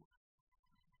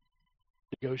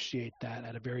negotiate that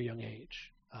at a very young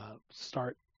age,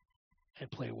 start and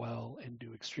play well and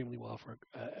do extremely well for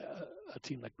a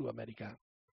team like Blue America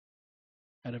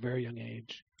at a very young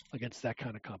age against that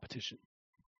kind of competition.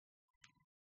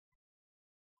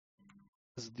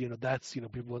 That's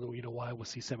people wonder why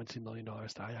was he $17 million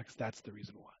to Ajax? That's the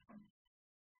reason why.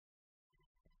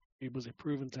 He was a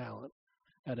proven talent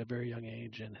at a very young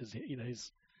age, and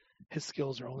his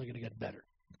skills are only going to get better.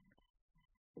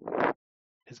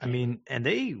 And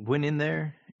they went in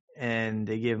there and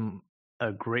they gave him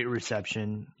a great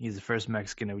reception. He's the first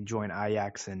Mexican to join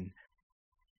Ajax, and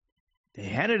they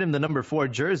handed him the number 4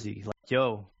 jersey. Like,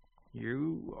 yo,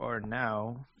 you are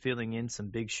now filling in some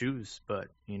big shoes, but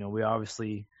we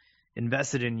obviously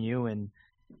invested in you, and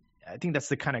I think that's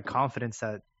the kind of confidence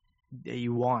that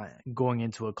you want going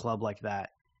into a club like that.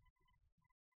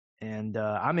 And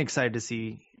I'm excited to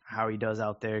see how he does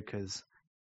out there, because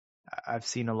I've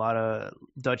seen a lot of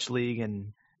Dutch league,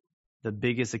 and the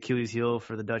biggest Achilles heel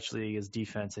for the Dutch league is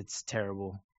defense. It's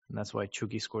terrible, and that's why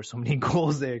Chucky scores so many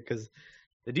goals there, because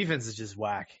the defense is just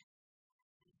whack.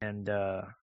 And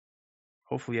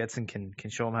hopefully Edson can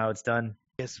show him how it's done.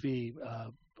 PSV,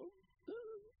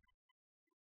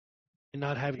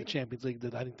 not having the Champions League,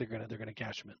 I think they're gonna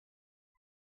cash him in.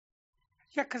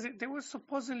 Yeah, because there was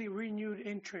supposedly renewed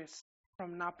interest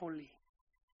from Napoli.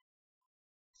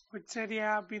 Would Serie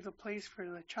A be the place for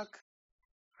the Chuck?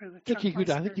 I think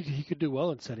he could do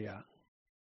well in Serie A.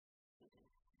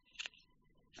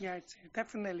 Yeah, it's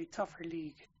definitely tougher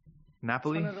league.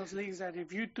 Napoli? It's one of those leagues that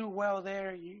if you do well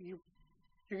there, you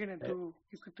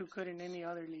could do good in any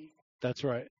other league. That's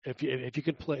right. If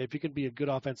you can be a good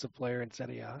offensive player in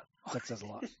Serie A, that says a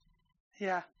lot.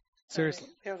 Yeah. Seriously.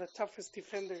 They have the toughest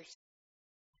defenders.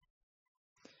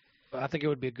 I think it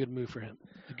would be a good move for him.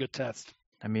 A good test.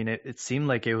 I mean, it seemed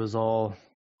like it was all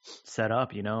set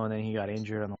up, and then he got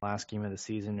injured on the last game of the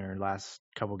season, or last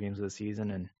couple games of the season,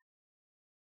 and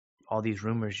all these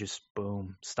rumors just,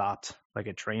 boom, stopped like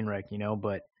a train wreck,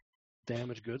 but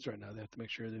damaged goods right now. They have to make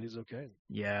sure that he's okay.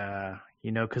 Yeah,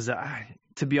 because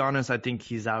to be honest, I think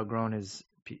he's outgrown his,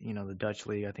 the Dutch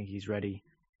league. I think he's ready.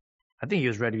 I think he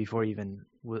was ready before even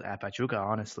at Pachuca,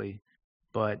 honestly.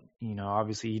 But,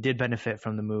 obviously he did benefit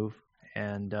from the move,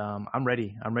 and I'm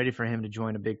ready. I'm ready for him to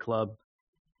join a big club.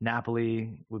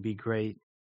 Napoli would be great.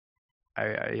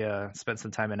 I spent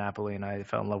some time in Napoli, and I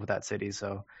fell in love with that city.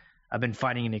 So I've been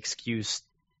finding an excuse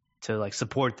to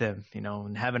support them,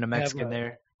 and having a Mexican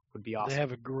there would be awesome. They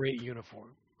have a great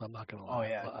uniform. I'm not gonna lie. Oh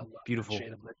yeah, beautiful.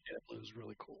 Shade of blue is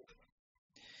really cool.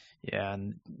 Yeah,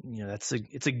 and it's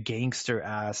a gangster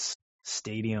ass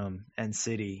stadium and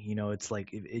city. It's like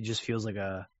it just feels like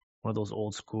one of those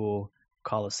old school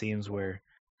coliseums where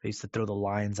they used to throw the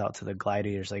lions out to the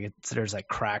gladiators. Like there's like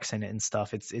cracks in it and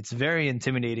stuff. It's very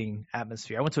intimidating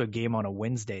atmosphere. I went to a game on a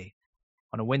Wednesday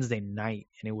night,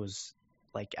 and it was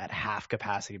like at half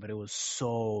capacity, but it was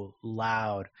so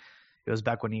loud. It was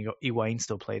back when Higuain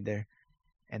still played there,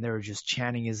 and they were just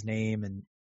chanting his name. And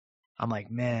I'm like,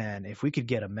 man, if we could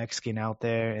get a Mexican out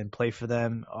there and play for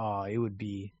them, it would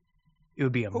be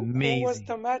amazing. Who was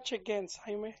the match against,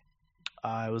 Jaime?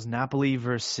 It was Napoli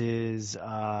versus is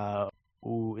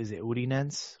it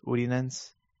Udinese?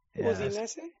 Udinese? Yeah.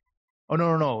 Udinese?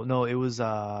 Oh no! It was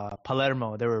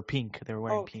Palermo. They were pink. They were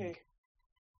wearing pink.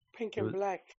 Pink and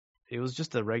black. It was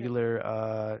just a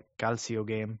regular Calcio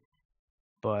game.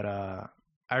 But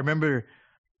I remember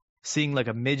seeing like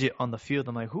a midget on the field.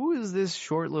 I'm like, who is this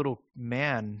short little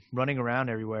man running around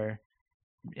everywhere?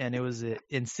 And it was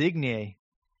Insigne.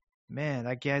 Man,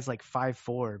 that guy's like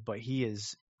 5'4", but he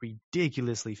is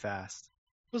ridiculously fast.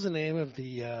 What was the name of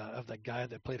that guy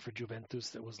that played for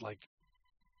Juventus that was like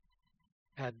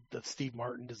had the Steve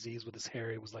Martin disease with his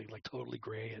hair? It was like totally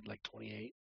gray at like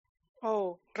 28.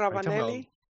 Oh, Ravanelli.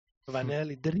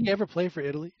 Ravanelli. Did he ever play for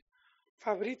Italy?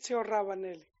 Fabrizio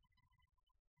Ravanelli.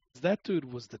 That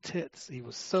dude was the tits. He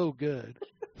was so good.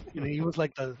 He was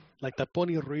like the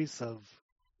Pony Ruiz of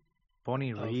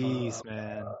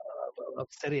man. Of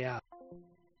Serie A.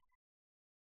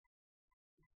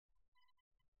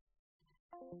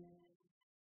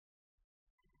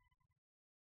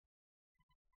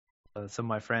 Some of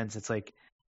my friends, it's like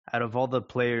out of all the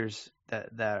players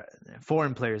that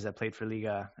foreign players that played for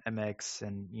LigaMX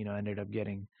and ended up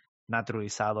getting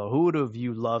naturalizado, who would have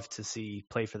you loved to see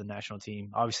play for the national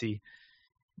team? Obviously,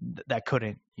 that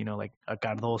couldn't, like a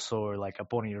Cardoso or like a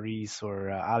Pony Ruiz or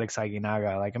Alex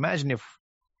Aguinaga. Like, imagine if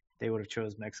they would have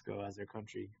chose Mexico as their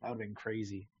country. That would have been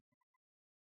crazy.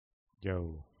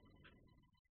 Yo.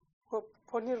 Well,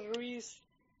 Pony Ruiz,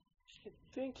 I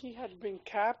think he had been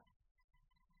capped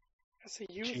as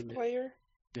a youth player.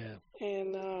 Yeah.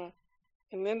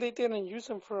 And And then they didn't use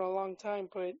him for a long time,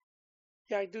 but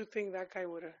yeah, I do think that guy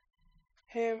would have.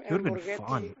 Him It would and have been Borghetti.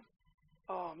 fun.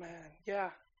 Oh man,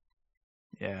 yeah.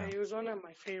 Yeah. He was one of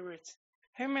my favorites.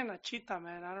 Him and Achita,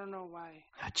 man. I don't know why.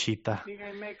 Cheetah.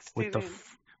 LigaMX With the didn't.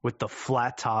 with the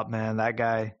flat top, man. That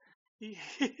guy. The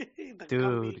Dude.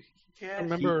 Gumby. Yeah. I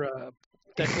remember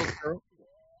Teco's girl.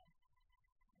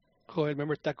 Go ahead.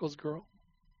 Remember Teco's girl?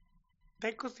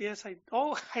 Tecos, yes, I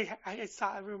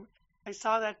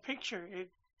saw that picture. It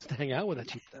To hang out with that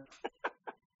cheetah.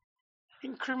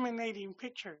 incriminating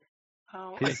picture.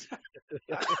 His-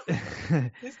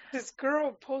 This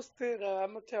girl posted.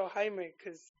 I'm gonna tell Jaime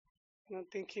because I don't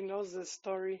think he knows this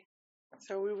story.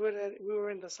 So we were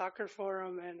in the soccer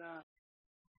forum, and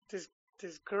this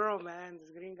girl, man, this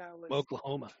gringa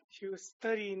Oklahoma. she was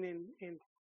studying in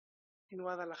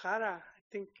Guadalajara. I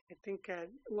think at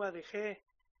UADG.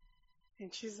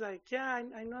 And she's like, yeah,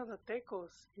 I know the Tecos,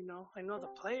 I know the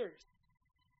players.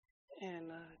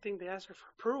 And I think they asked her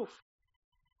for proof.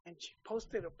 And she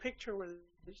posted a picture where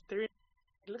it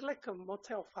looked like a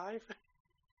Motel 5.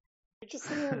 They're just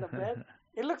sitting in the bed.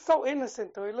 It looked so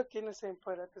innocent, though. It looked innocent,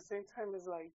 but at the same time, it's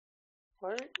like,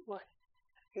 what?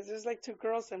 It's just like 2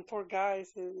 girls and 4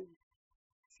 guys.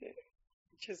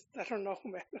 Just, I don't know,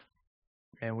 man.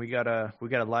 And we got a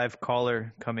live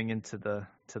caller coming into the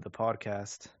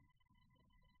podcast.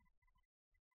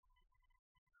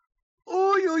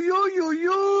 ¡Uy, uy, uy, uy,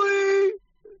 uy!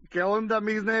 ¿Qué onda,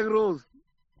 mis negros?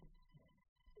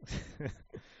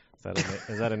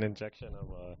 Is that an injection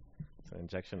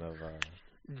of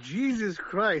Jesus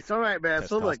Christ. All right, man.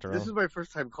 So, look, Testosterone. this is my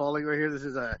first time calling right here. This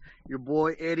is your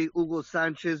boy, Eddie Hugo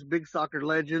Sanches, big soccer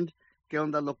legend. ¿Qué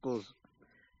onda, locos?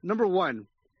 Number 1,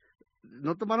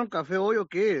 ¿no tomaron café hoy o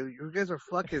qué? You guys are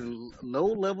fucking low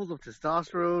levels of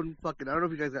testosterone. Fucking, I don't know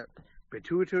if you guys got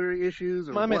pituitary issues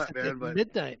or Mames, what, man. it's But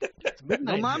midnight. It's no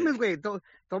midnight. mames, güey.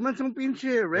 Tómense un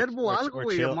pinche Red Bull, We're algo,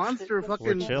 güey. chill. A Monster,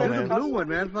 fucking, chill, there's man. a new one,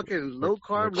 man. Fucking low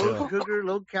carb, we're low chill. sugar,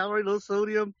 low calorie, low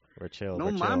sodium. we're chill. No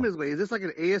we're chill. mames, güey. Is this like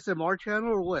an ASMR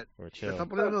channel or what? We're Se chill. está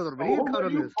poniendo a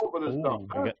dormir,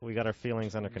 cabrones. Ooh, we got our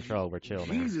feelings under control. We're chill,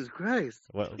 man. Jesus Christ.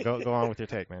 Go on with your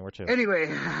take, man. We're chill. Anyway,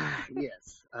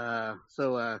 yes.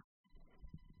 So,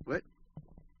 what? Go What's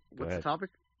the ahead. topic?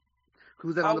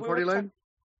 Who's that on the party line?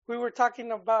 We were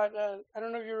talking about, I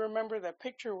don't know if you remember that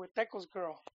picture with Teco's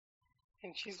girl.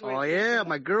 And she's with, Oh, yeah,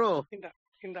 my girl.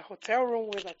 in the hotel room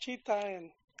with Achita,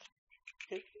 and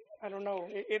I don't know.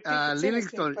 It's innocent,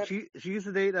 Livingstone. but- She used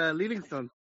to date Livingstone.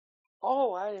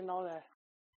 Oh, I didn't know that.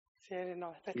 See, I didn't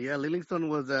know that. Yeah, Livingstone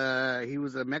was he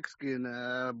was a Mexican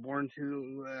born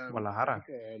to Guadalajara.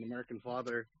 an American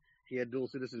father. He had dual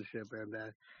citizenship, and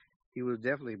he was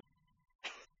definitely.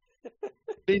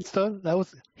 Livingstone,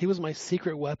 he was my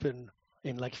secret weapon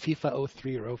in like FIFA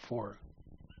 03 or 04.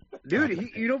 Dude,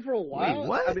 for a while. Wait,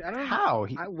 what? I mean, I don't know. How?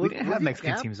 I- We was- didn't was have he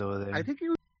Mexican capped? teams over there. I think he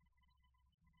was.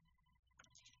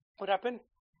 What happened?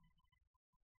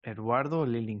 Eduardo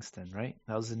Livingston, right?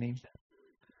 That was the name.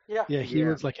 Yeah, Yeah, he Yeah.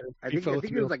 was like in I think FIFA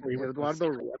he was like 03 or 04,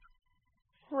 Eduardo.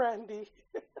 Randy.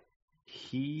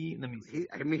 Let me see.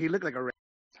 He looked like a.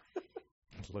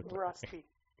 Look, Rusty.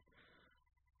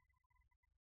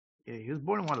 Yeah, he was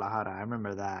born in Guadalajara. I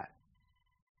remember that.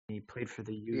 He played for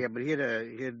the U. Yeah, but he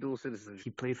had dual citizenship. He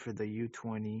played for the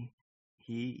U20.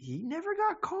 He never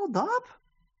got called up.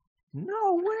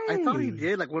 No way. I thought he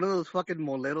did, like one of those fucking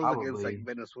moleros against Probably. like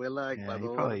Venezuela, Yeah,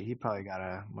 Ecuador. he probably got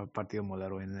a partido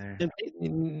molero in there.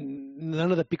 And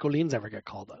none of the Picolines ever got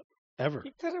called up. Ever.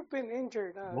 He could have been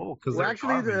injured. Whoa, because Well,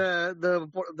 actually, the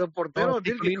portero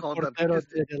did get called up. Portero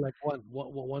did like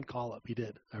one call up. He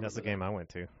did. that's the game I went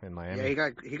to in Miami. Yeah,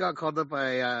 he got called up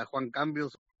by Juan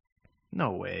Cambios.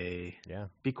 No way. Yeah,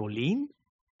 Picolín?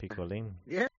 Picolín.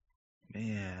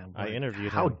 Man. I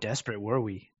interviewed How him. desperate were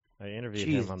we? I interviewed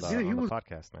Jeez. him on the Dude, he was-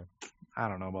 podcast, man. I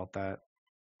don't know about that.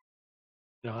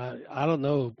 No, I don't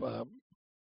know,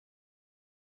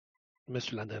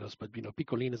 Mr. Landeros, but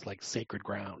Picolín is like sacred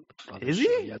ground. On this Is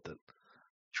show. he? You have to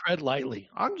tread lightly.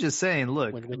 I'm just saying,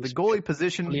 look, When the you goalie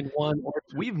position, Picolín one or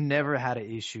two. we've never had an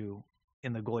issue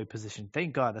in the goalie position.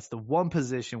 Thank God. That's the one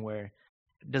position where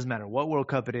it doesn't matter what World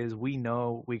Cup it is, we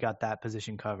know we got that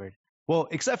position covered. Well,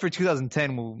 except for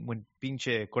 2010 when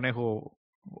pinche Conejo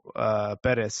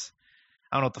Perez,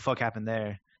 I don't know what the fuck happened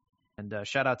there. And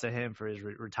shout out to him for his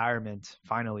retirement,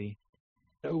 finally.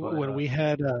 When we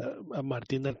had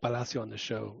Martín del Palacio on the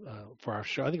show for our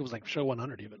show, I think it was like show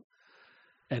 100 even,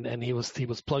 and he was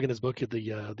plugging his book at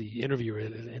the interviewer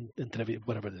in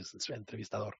whatever it is,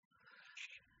 entrevistador,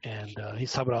 and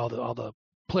he's talking about all the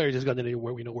players he's got to know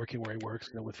where working where he works,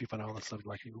 with FIFA and all that stuff,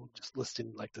 like just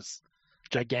listing like this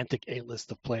gigantic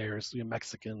A-list of players,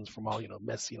 Mexicans from all,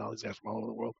 Messi and all these guys from all over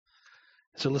the world.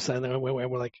 So listen, and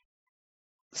we're like,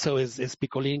 so is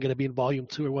Picolin going to be in volume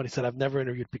 2 or what? He said, I've never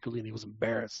interviewed Picolin. He was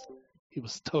embarrassed. He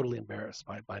was totally embarrassed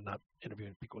by not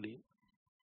interviewing Picolin,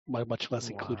 much less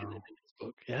including him in his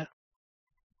book. Yeah.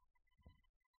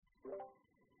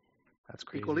 That's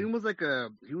crazy. Picolin was like a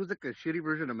shitty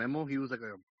version of Memo. He was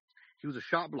a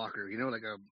shot blocker, like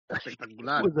a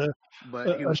espectacular.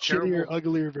 But he was a shittier, terrible.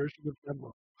 uglier version of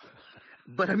Memo.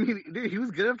 But I mean, dude, he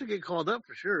was good enough to get called up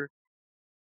for sure.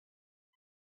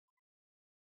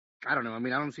 I don't know. I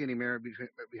mean, I don't see any merit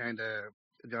behind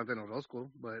Jonathan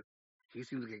Orozco, but he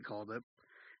seems to get called up.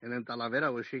 And then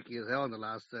Talavera was shaky as hell in the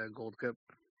last Gold Cup.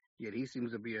 Yet he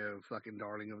seems to be a fucking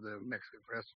darling of the Mexican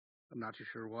press. I'm not too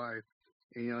sure why.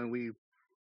 And, and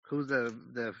who's the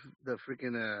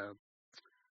freaking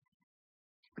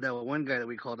that one guy that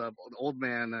we called up, the old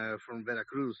man from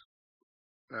Veracruz,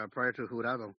 prior to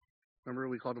Jurado. Remember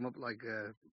we called him up like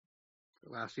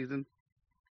last season?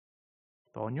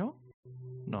 Toño?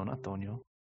 No, not Toño.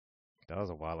 That was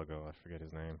a while ago. I forget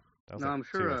his name. That was No, like I'm 2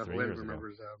 sure or 3 Glenn years ago.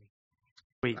 remembers.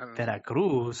 Wait, I don't know.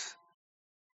 Veracruz?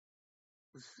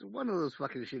 It's one of those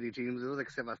fucking shitty teams. It was like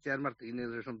Sebastián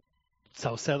Martinez or something.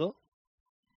 Saucedo?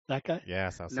 That guy? Yeah,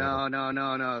 Saucedo.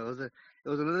 No. It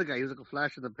was another guy. He was like a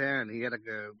flash in the pan. He had like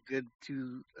a good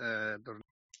 2. I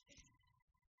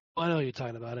know what you're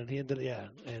talking about, and he ended, yeah,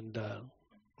 and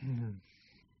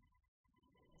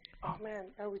Oh man,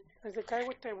 is the guy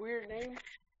with the weird name?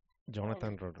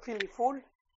 Jonathan Rodriguez. Filiful?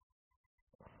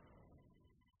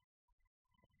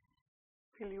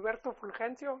 Filiberto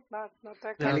Fulgencio? Not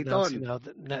that guy.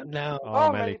 Meliton. now,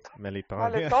 Oh, Meliton.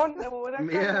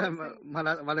 Maleton. Yeah,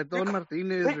 Maleton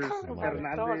Martinez They or call him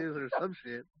Hernandez Maleton. or some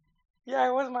shit. Yeah,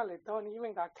 it was Maleton. He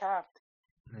even got capped.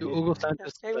 Hugo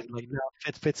Sanches Yeah. like now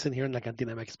fits in here in the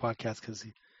CantinaMX podcast because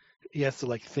he has to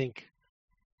like think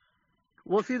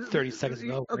Well, see, 30 seconds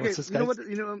ago. Okay, What's this you know guy's- what?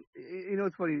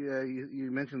 It's funny.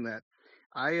 You mentioned that.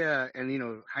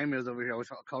 And Jaime is over here always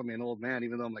calling me an old man,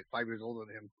 even though I'm like 5 years older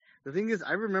than him. The thing is,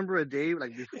 I remember a day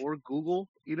like before Google,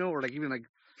 or like even like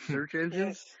search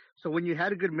engines. Yes. So when you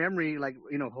had a good memory, like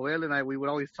Joel and I, we would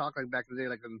always talk like back in the day,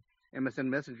 like on MSN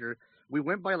Messenger. We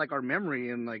went by like our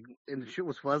memory, and the shit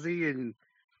was fuzzy, and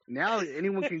now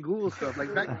anyone can Google stuff.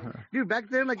 Like back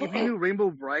then, like if you knew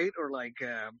Rainbow Bright or like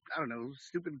I don't know,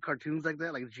 stupid cartoons like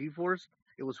that, like G-Force,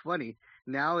 it was funny.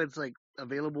 Now it's like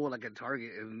available like at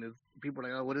Target, and people are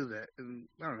like, oh, what is that? And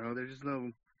I don't know.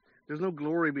 There's no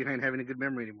glory behind having a good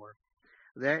memory anymore.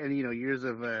 That and years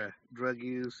of drug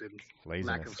use and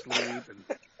lack of Laziness. sleep and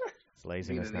It's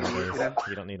laziness You know, nowadays.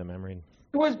 You don't need a memory.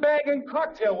 He was bagging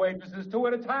cocktail waitresses 2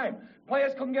 at a time.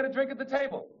 Players couldn't get a drink at the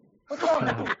table. What's wrong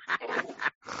with you?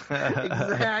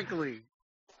 exactly.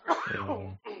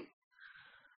 Oh,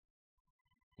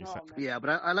 You man. Yeah, but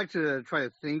I like to try to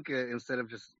think instead of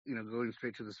just going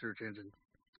straight to the search engine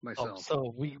myself.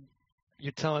 so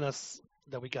you're telling us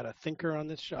that we got a thinker on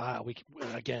this show? We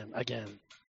again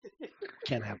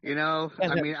can't have I can't have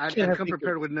come thinkers.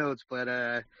 prepared with notes,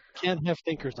 but can't have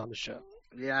thinkers on the show.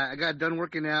 yeah, I got done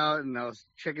working out and I was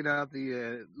checking out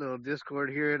the little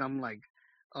Discord here, and I'm like,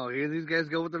 oh, here these guys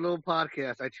go with their little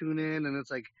podcast. I tune in, and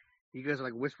it's like you guys are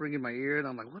like whispering in my ear, and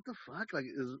I'm like, what the fuck? Like,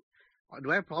 do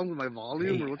I have problems with my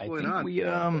volume or what's going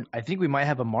on? I think we might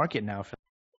have a market now for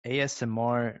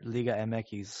ASMR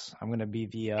LigaMX. I'm gonna be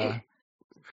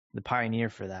the pioneer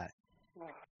for that.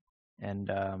 And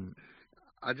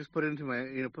I just put it into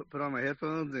my put on my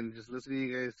headphones and just listen to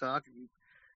you guys talk.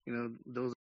 And,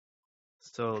 those.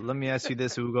 so let me ask you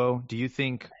this, Hugo. Do you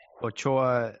think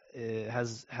Ochoa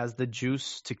has the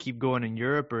juice to keep going in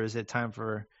Europe, or is it time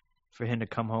for him to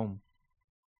come home?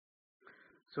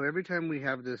 So every time we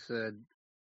have this,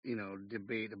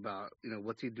 debate about,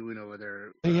 what's he doing over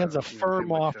there. He has a pretty firm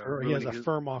much, offer. He has a ruining his-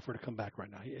 firm offer to come back right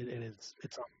now.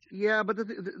 It's on. Yeah, but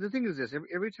the thing is this: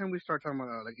 every time we start talking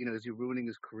about is he ruining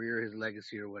his career, his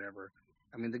legacy, or whatever?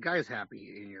 I mean, the guy's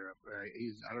happy in Europe, right?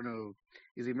 I don't know,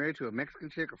 is he married to a Mexican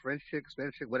chick, a French chick, a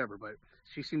Spanish chick, whatever? But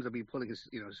she seems to be pulling his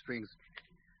strings.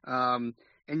 And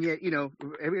yet,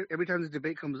 every time this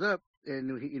debate comes up,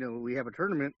 and we have a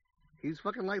tournament, he's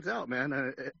fucking lights out,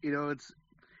 man.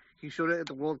 He showed it at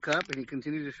the World Cup, and he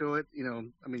continued to show it.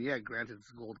 I mean, yeah, granted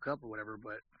it's Gold Cup or whatever,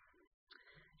 but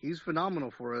he's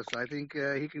phenomenal for us. I think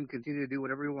he can continue to do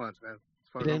whatever he wants, man. As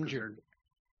far as I'm Injured. concerned.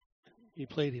 He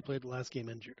played the last game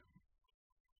injured.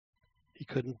 He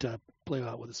couldn't play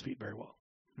out with his feet very well.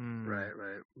 Right.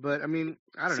 But I mean,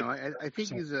 I don't know. I think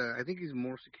So- he's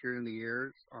more secure in the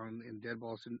air in dead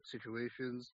ball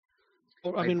situations.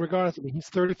 Well, I mean, regardless, he's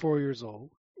 34 years old.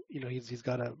 He's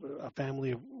got a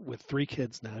family with 3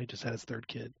 kids now. He just had his 3rd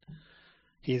kid.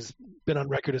 He's been on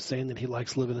record as saying that he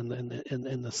likes living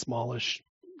in the smallish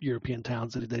European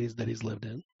towns that he's lived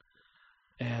in.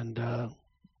 And does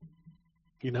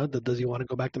he want to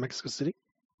go back to Mexico City?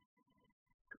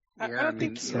 I don't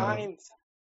think he minds,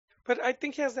 but I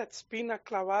think he has that spina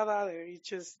clavada there. He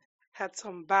just had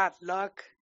some bad luck.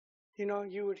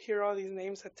 You would hear all these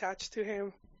names attached to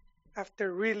him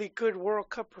after really good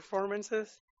World Cup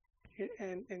performances,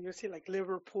 and you see like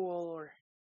Liverpool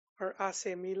or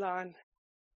AC Milan,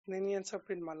 and then he ends up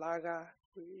in Malaga.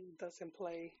 He doesn't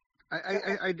play.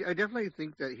 I definitely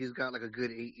think that he's got like a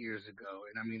good 8 years ago,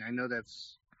 and I mean I know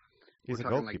He's we're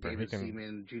a talking like goalkeeper. David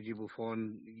Seaman, Gigi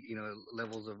Buffon,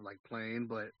 levels of like playing,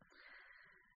 but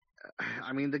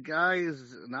I mean the guy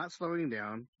is not slowing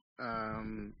down.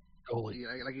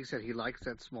 Like you said, he likes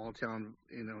that small town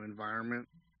environment.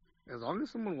 As long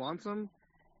as someone wants him,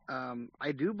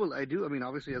 I do. I mean,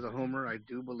 obviously, as a homer, I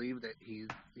do believe that he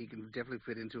can definitely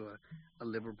fit into a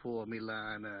Liverpool, a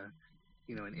Milan,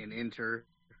 an Inter.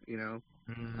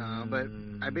 But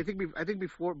I think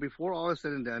before all is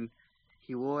said and done,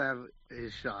 he will have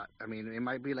his shot. I mean, it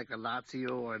might be like a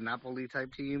Lazio or a Napoli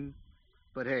type team,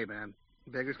 but hey, man,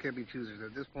 beggars can't be choosers.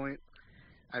 At this point,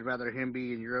 I'd rather him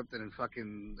be in Europe than in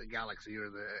fucking the Galaxy or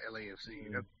the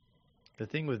LAFC. The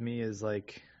thing with me is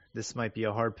like this might be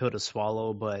a hard pill to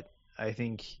swallow, but I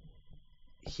think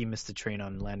he missed the train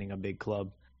on landing a big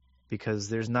club because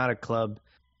there's not a club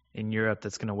in Europe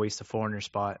that's going to waste a foreigner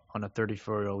spot on a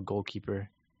 34-year-old goalkeeper.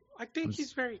 I think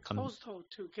he's very close though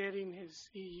to getting his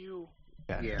EU.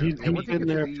 Yeah. He's been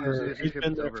there for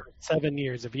 7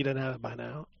 years. If he didn't have it by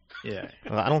now. Yeah.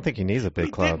 Well, I don't think he needs a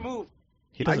big club. He did move.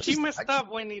 He He messed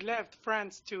up when he left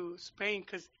France to Spain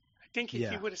because I think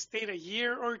if he would have stayed a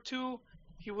year or two,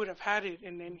 he would have had it,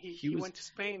 and then he went to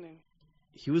Spain. And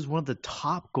he was one of the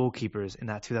top goalkeepers in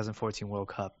that 2014 World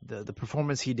Cup. The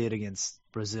performance he did against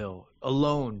Brazil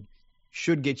alone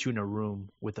should get you in a room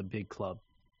with a big club.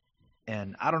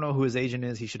 And I don't know who his agent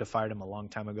is. He should have fired him a long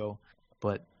time ago.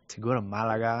 But to go to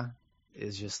Malaga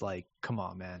is just like, come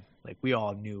on, man. Like, we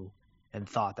all knew and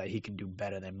thought that he can do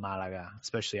better than Malaga,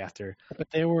 especially after.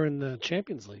 But they were in the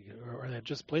Champions League, or they had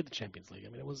just played the Champions League. I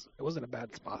mean, it wasn't a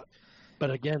bad spot. But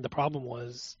again, the problem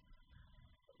was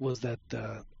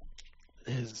that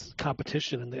his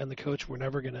competition and the coach were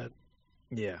never gonna.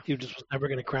 Yeah. He just was never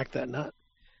gonna crack that nut.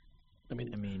 I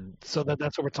mean, so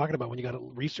that's what we're talking about when you got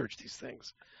to research these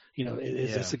things.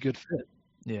 Is this a good fit?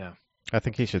 Yeah. I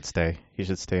think he should stay. He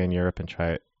should stay in Europe and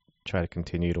try to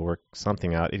continue to work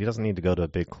something out. He doesn't need to go to a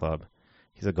big club.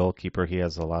 He's a goalkeeper. He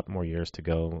has a lot more years to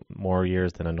go, more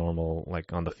years than a normal,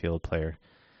 like, on the field player.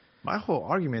 My whole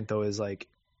argument, though, is, like,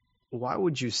 why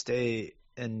would you stay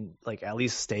and, like, at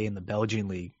least stay in the Belgian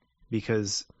league?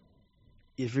 Because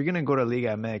if you're going to go to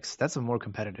LigaMX, that's a more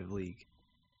competitive league.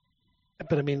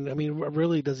 But, I mean,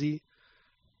 really, does he?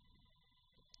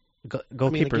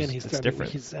 Goalkeepers, again, it's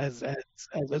different. He's as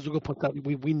Hugo points out,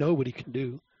 we know what he can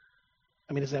do.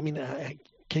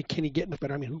 Can he get any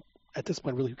better? I mean, at this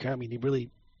point, really, who cares? I mean, he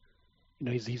really,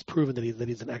 he's proven that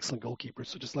he's an excellent goalkeeper.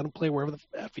 So just let him play wherever the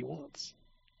f he wants.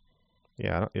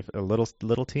 Yeah, if a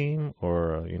little team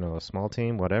or a small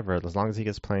team, whatever, as long as he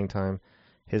gets playing time,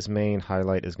 his main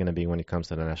highlight is going to be when he comes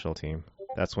to the national team.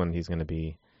 That's when he's going to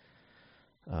be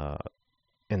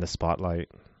in the spotlight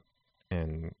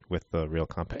and with the real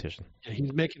competition. Yeah,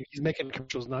 he's making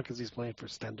commercials not because he's playing for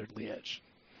Standard Liège.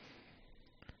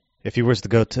 If he was to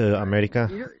go to America,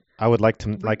 I would like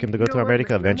him to go to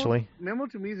America eventually. Memo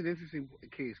to me is an interesting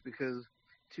case because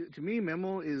to me,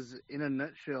 Memo is in a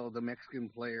nutshell the Mexican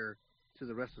player to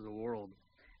the rest of the world.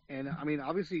 And I mean,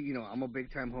 obviously, I'm a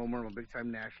big time homer, I'm a big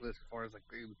time nationalist as far as like,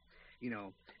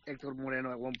 Hector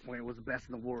Moreno at one point was the best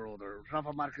in the world, or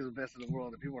Rafa Marquez was the best in the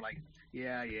world. And people were like,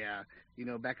 yeah.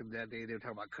 Back in that day, they were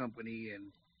talking about Company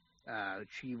and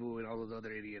Chivo and all those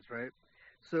other idiots, right?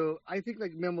 So I think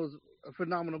like Memo's a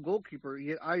phenomenal goalkeeper.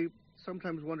 Yet I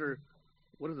sometimes wonder,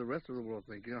 what does the rest of the world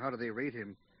think? How do they rate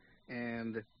him?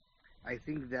 And I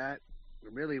think that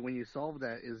really, when you solve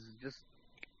that, is just.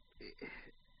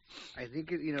 I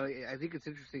think it's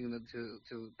interesting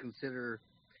to consider,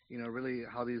 really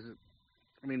how these.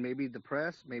 I mean, maybe the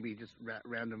press, maybe just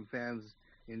random fans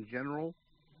in general,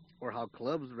 or how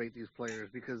clubs rate these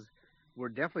players, because we're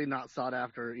definitely not sought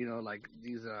after, like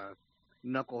these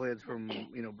knuckleheads from,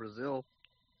 Brazil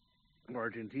or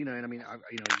Argentina. And I mean,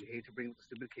 you hate to bring up the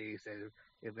stupid case that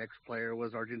if X player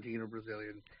was Argentine or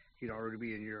Brazilian, he'd already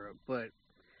be in Europe. But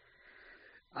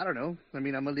I don't know. I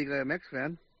mean, I'm a LigaMX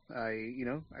fan.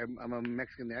 I'm a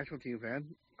Mexican national team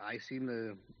fan. I seem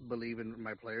to believe in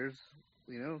my players,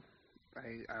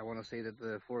 I want to say that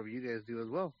the four of you guys do as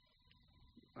well.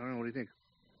 I don't know. What do you think?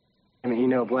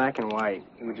 And black and white,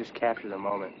 it would just capture the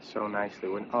moment so nicely.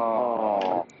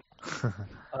 Oh.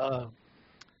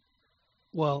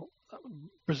 Well,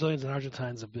 Brazilians and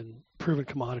Argentines have been proven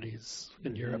commodities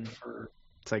in Europe for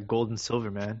It's like gold and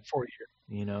silver, man. 4 years.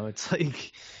 It's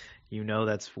like,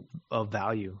 that's of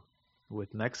value.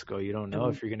 With Mexico, you don't know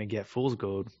if you're going to get fool's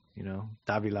gold,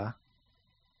 Davila,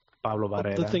 Pablo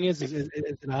Barrera. The thing is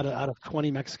out of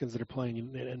 20 Mexicans that are playing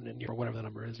in Europe, whatever the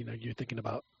number is, you're thinking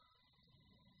about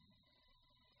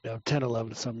 10,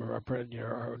 11 some are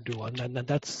dual, and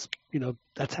that's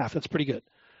that's half. That's pretty good.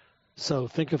 So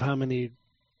think of how many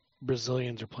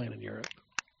Brazilians are playing in Europe.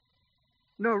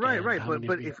 No, right.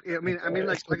 But if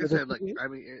like I said,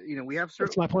 we have certain.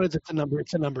 That's my point. Is it's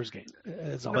a numbers game.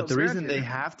 But the reason they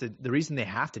have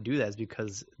to do that is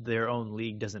because their own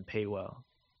league doesn't pay well,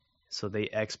 so they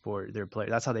export their players.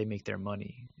 That's how they make their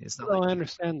money. It's not. I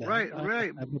understand that. Right.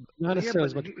 Not necessarily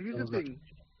as much. Here's the thing.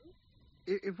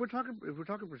 If we're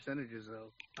talking percentages,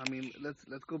 though, let's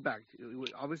go back.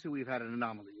 Obviously, we've had an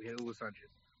anomaly. We had Hugo Sanches,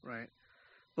 right?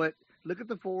 But look at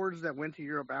the forwards that went to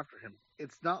Europe after him.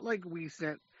 It's not like we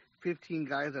sent 15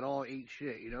 guys that all ate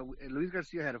shit. Luis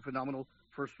Garcia had a phenomenal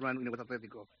first run, with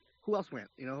Atletico. Who else went?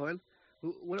 Joel?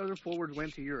 What other forwards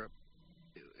went to Europe?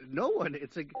 No one.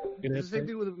 It's like it's the same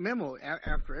thing with Memo.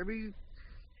 After every,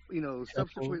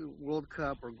 subsequent World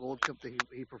Cup or Gold Cup that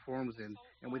he performs in,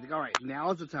 and we think, all right,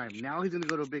 now's the time. Now he's going to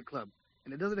go to a big club,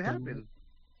 and it doesn't happen.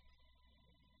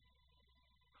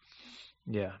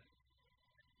 Yeah.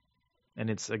 And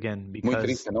it's, again,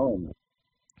 because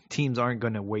teams aren't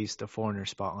going to waste a foreigner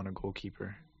spot on a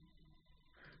goalkeeper.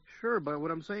 Sure, but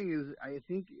what I'm saying is I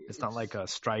think it's not like a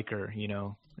striker,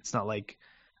 It's not like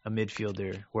a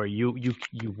midfielder where you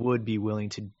would be willing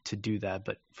to do that.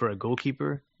 But for a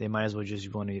goalkeeper, they might as well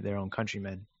just want their own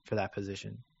countrymen for that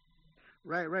position.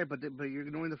 Right. But you're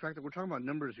ignoring the fact that we're talking about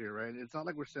numbers here, right? It's not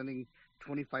like we're sending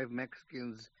 25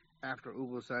 Mexicans after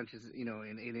Hugo Sanches,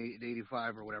 in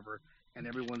 85 or whatever, and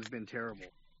everyone's been terrible.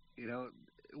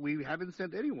 We haven't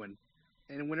sent anyone.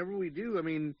 And whenever we do,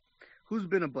 who's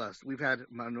been a bust? We've had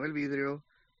Manuel Vidrio.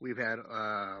 We've had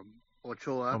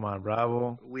Ochoa. Omar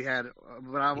Bravo. We had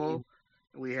Bravo.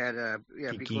 We had,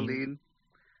 Picolín.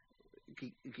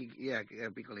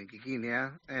 Picolín. Kikín,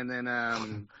 yeah. And then,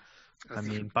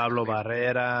 Pablo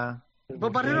Barrera.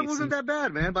 But Barrera wasn't that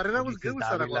bad, man. Barrera was good with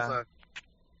Zaragoza.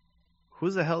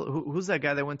 Who's that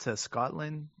guy that went to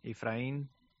Scotland? Efrain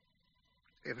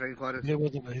Juarez.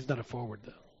 He's not a forward,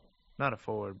 though. Not a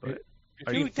forward, but...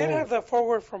 You did have the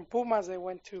forward from Pumas they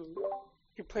went to.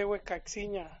 He played with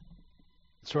Caixinha.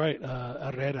 That's right.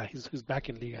 Herrera. He's back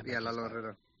in Liga. Yeah, Lalo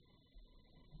Herrera.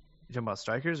 You talking about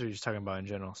strikers, or you just talking about in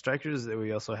general? Strikers,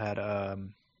 we also had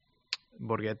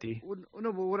Borghetti. Well,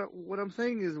 no, but what I'm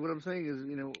saying is,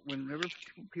 whenever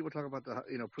people talk about the,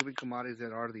 proven commodities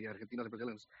that are the Argentinos and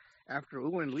Brazilians, after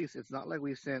Hugo and Luis, it's not like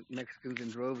we sent Mexicans in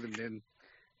droves and then,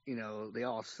 they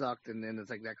all sucked and then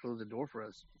it's like that closed the door for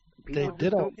us.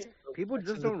 People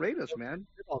just don't rate us, man.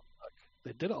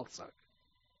 They did all suck.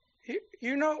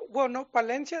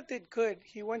 Palencia did good.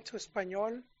 He went to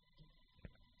Espanyol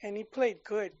and he played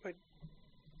good, but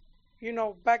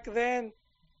back then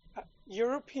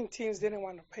European teams didn't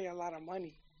want to pay a lot of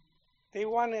money. They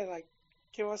wanted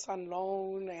give us on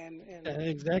loan and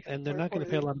exactly, and they're not going to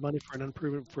pay a lot of money for an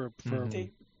unproven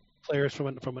players from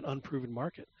an unproven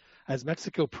market. As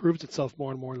Mexico proves itself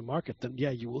more and more in the market, then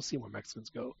you will see more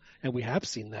Mexicans go, and we have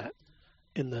seen that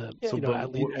in the. So,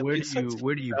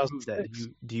 where do you prove that?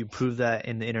 Do you prove that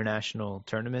in the international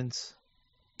tournaments?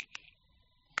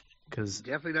 Because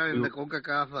definitely not in the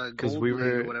CONCACAF Gold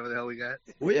League, whatever the hell we got.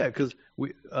 Well, yeah, because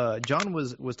John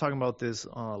was talking about this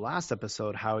last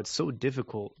episode, how it's so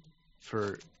difficult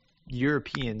for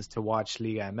Europeans to watch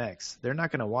LigaMX. They're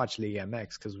not going to watch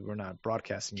LigaMX because we're not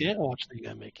broadcasting. They can't watch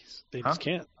LigaMX. They just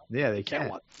can't. Yeah, they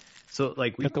can't. So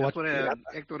we have to watch. That's what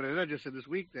Hector Herrera just said this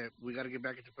week, that we got to get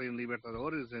back into playing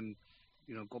Libertadores and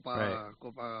Copa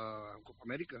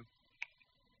America.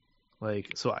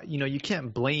 You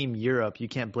can't blame Europe. You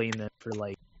can't blame them for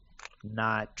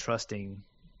not trusting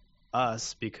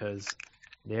us because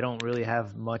they don't really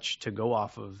have much to go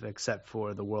off of except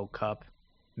for the World Cup,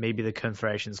 maybe the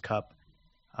Confederations Cup,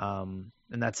 and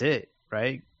that's it,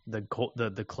 right? The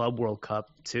Club World Cup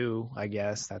too, I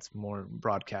guess that's more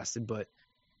broadcasted, but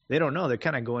they don't know. They're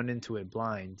kind of going into it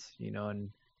blind, and.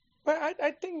 But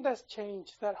I think that's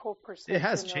changed, that whole perception. It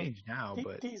has changed now,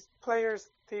 but these players,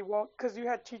 they won't, because you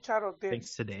had Chicharo did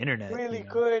thanks to the internet, really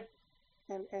good,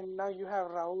 and now you have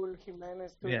Raúl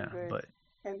Jiménez doing good. But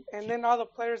and then all the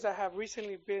players that have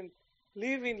recently been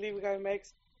leaving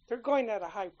LigaMX, they're going at a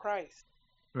high price.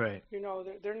 Right.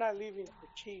 They're not leaving for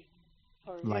cheap.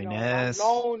 Or, Linus.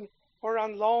 Loan. or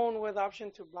on loan with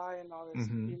option to buy and all this,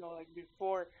 Mhm. you know, like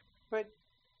before. But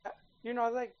you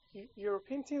know, like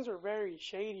European teams were very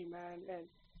shady, man, and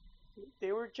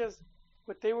they were just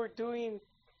what they were doing,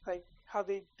 like how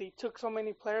they took so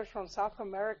many players from South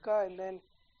America, and then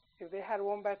if they had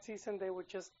one bad season, they would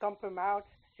just dump them out.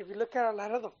 If you look at a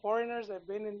lot of the foreigners that have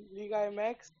been in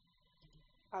LigaMX,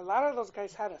 a lot of those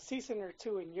guys had a season or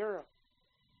two in Europe.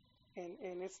 And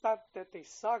it's not that they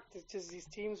sucked, it's just these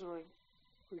teams were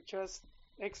just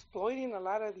exploiting a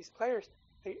lot of these players.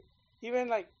 Even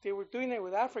like they were doing it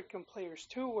with African players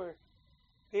too, where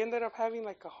they ended up having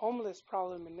like a homeless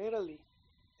problem in Italy.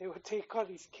 They would take all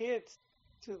these kids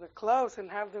to the clubs and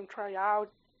have them try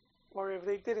out, or if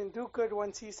they didn't do good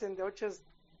one season,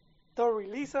 they'll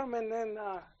release them, and then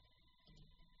all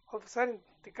of a sudden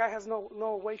the guy has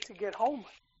no way to get home.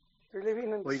 They're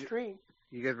living in the street.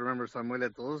 You guys remember Samuel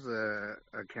Eto's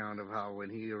account of how when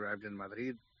he arrived in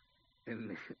Madrid,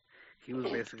 and he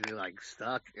was basically like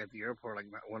stuck at the airport, like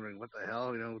wondering what the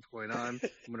hell, what's going on.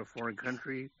 I'm in a foreign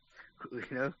country,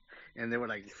 and they were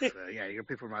like, yeah, you're gonna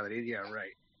pay for Madrid, yeah,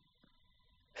 right.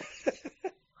 They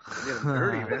did him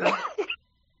dirty, man.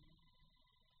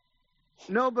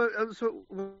 No, but so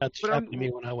That's but happened to me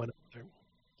when I went up there.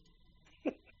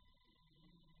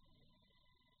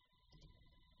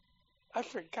 I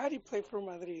forgot he played for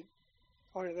Madrid,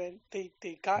 or that they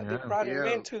brought him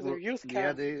into their youth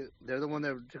camp. Yeah, they're the one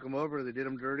that took him over. They did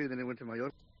him dirty, then they went to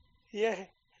Mallorca. Yeah,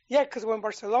 because when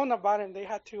Barcelona bought him, they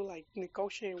had to like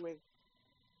negotiate with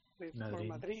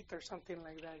Madrid or something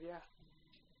like that. Yeah.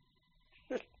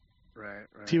 Right.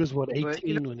 He was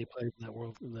 18 when he played in his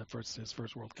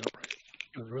first World Cup. Right?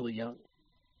 He was really young.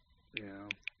 Yeah.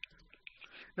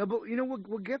 No, but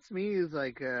what gets me is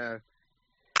like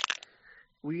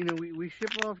we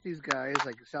ship off these guys,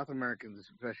 like South Americans,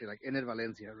 especially like Ened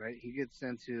Valencia, right? He gets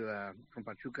sent to from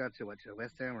Pachuca to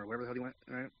West Ham or wherever the hell he went,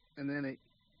 right? And then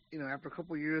after a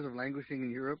couple of years of languishing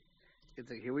in Europe, it's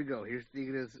like, here we go. Here's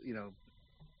Tigres,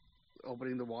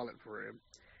 opening the wallet for him.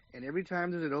 And every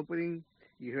time there's an opening,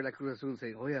 you hear like Cruz Azul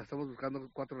saying, "Oh yeah, estamos buscando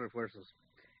 4 refuerzos,"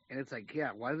 and it's like,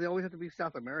 yeah, why do they always have to be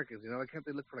South Americans? Why can't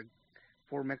they look for like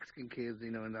 4 Mexican kids,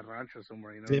 in the rancho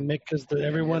somewhere? They make because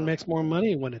everyone makes more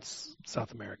money when it's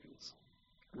South Americans.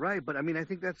 Right, but I mean, I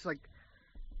think that's like,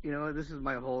 this is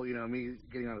my whole, me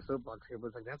getting on a soapbox here, but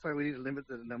it's like that's why we need to limit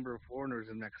the number of foreigners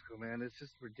in Mexico, man. It's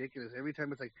just ridiculous. Every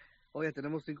time it's like, oh yeah,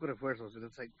 tenemos 5 refuerzos, and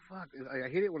it's like, fuck. I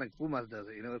hate it when like Pumas does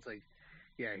it. It's like,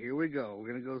 yeah, here we go. We're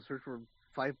gonna go search for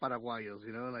 5 Paraguayos.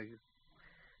 Like,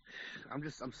 I'm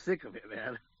sick of it,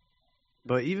 man.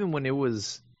 But even when it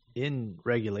was in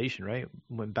regulation, right?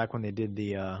 Back when they did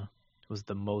was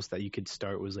the most that you could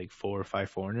start was like 4 or 5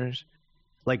 foreigners.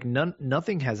 Like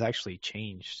nothing has actually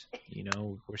changed.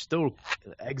 We're still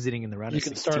exiting in the round. You of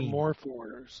can 16. start more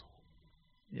foreigners.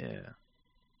 Yeah.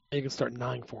 You can start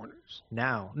 9 foreigners.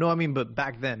 Now, no, I mean, but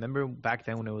back then, remember back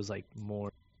then when it was like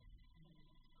more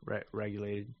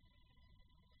regulated.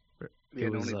 Yeah,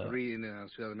 only 3 in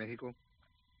Ciudad de Mexico.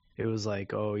 It was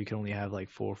like, oh, you can only have like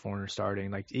 4 foreigners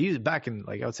starting. Like he was back in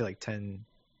like I would say like 10,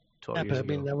 12 years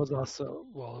ago. I mean, that was also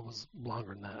it was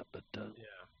longer than that, but yeah.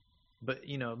 But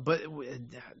even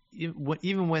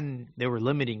when they were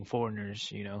limiting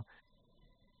foreigners,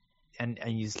 and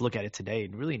you just look at it today,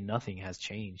 really nothing has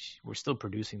changed. We're still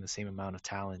producing the same amount of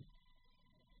talent.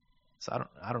 So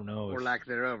I don't know. Or lack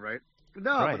thereof, right?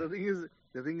 No, right. But the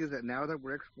thing is that now that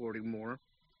we're exporting more,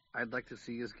 I'd like to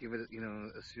see us give it,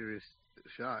 a serious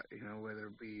shot. Whether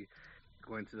it be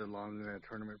going to the long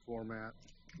tournament format,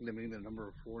 limiting the number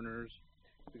of foreigners.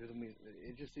 Because, I mean,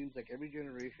 it just seems like every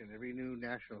generation, every new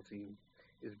national team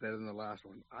is better than the last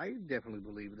one. I definitely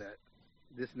believe that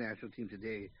this national team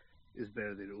today is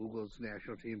better than Hugo's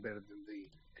national team, better than the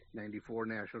 94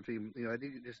 national team. I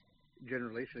think just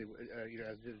generationally,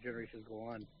 as the generations go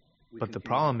on. But the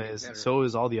problem is, so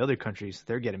is all the other countries.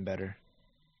 They're getting better.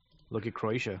 Look at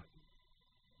Croatia.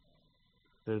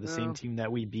 They're the same team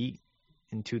that we beat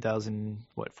in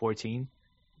 2014.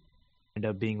 Ended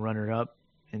up being runner-up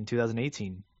in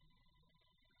 2018.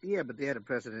 Yeah, but they had a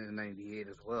precedent in '98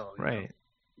 as well. Right.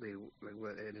 They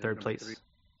third place.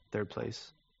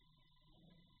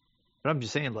 But I'm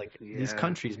just saying, like these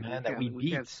countries, man, that we beat.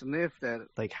 We can't sniff that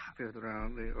like 5th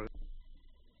round.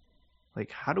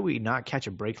 Like, how do we not catch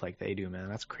a break like they do, man?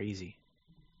 That's crazy.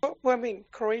 Well, I mean,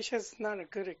 Croatia's not a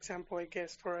good example, I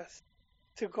guess, for us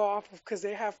to go off of because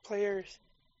they have players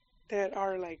that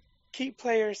are like key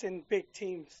players in big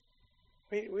teams.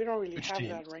 We don't really have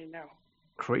that right now.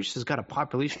 Croatia's got a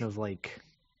population of like,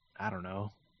 I don't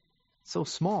know, so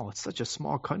small. It's such a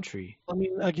small country. I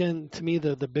mean, again, to me,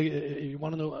 the big. You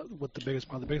want to know what the biggest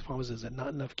problem? The biggest problem is that not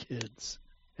enough kids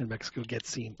in Mexico get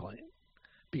seen playing.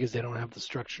 because they don't have the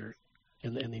structure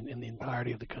in the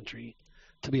entirety of the country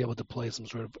to be able to play some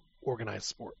sort of organized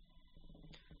sport.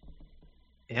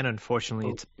 And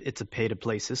unfortunately, it's a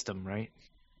pay-to-play system, right?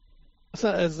 It's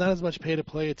not as much pay to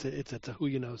play. It's a who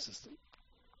you know system.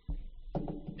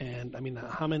 And I mean,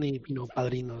 how many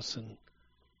padrinos and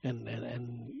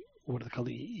what are they called,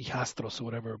 the hijastros or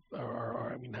whatever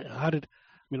are I mean,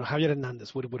 Javier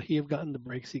Hernandez, would he have gotten the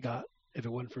breaks he got if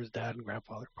it wasn't for his dad and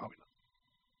grandfather? Probably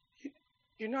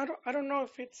not. I don't know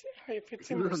if it's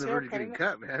He in was on the Brazil. verge of getting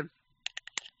cut, man.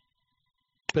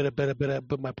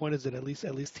 But my point is that at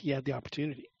least he had the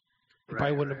opportunity. He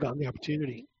probably wouldn't have gotten the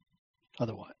opportunity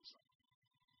otherwise.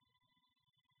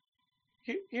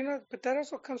 But that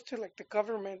also comes to like the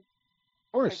government,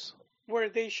 Of course. like, where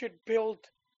they should build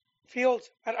fields.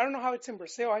 I don't know how it's in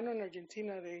Brazil. I know in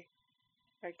Argentina they,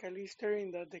 like at least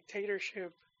during the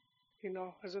dictatorship,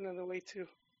 as another way to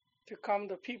calm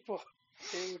the people,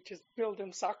 they would just build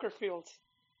them soccer fields,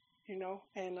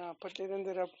 and but it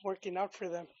ended up working out for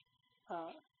them.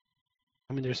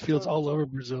 I mean, there's fields all over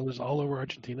Brazil. There's all over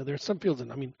Argentina. There's some fields,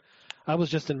 I was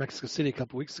just in Mexico City a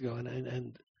couple weeks ago,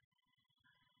 and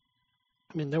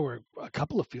I mean, there were a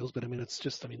couple of fields, but it's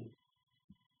just,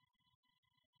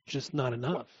 just not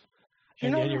enough.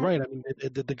 And you're right. I mean,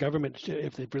 the government,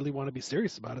 if they really want to be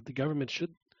serious about it, the government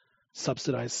should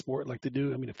subsidize sport like they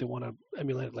do. I mean, if they want to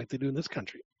emulate it like they do in this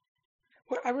country.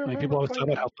 Well, I remember people always talk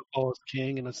about how football is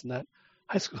king and this and that.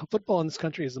 High school football in this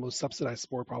country is the most subsidized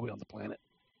sport probably on the planet.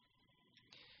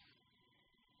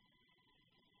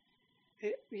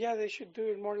 Yeah, they should do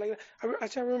it more like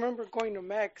that. I remember going to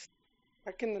Mex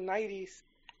back in the 90s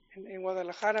in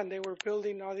Guadalajara, and they were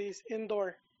building all these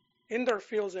indoor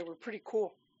fields that were pretty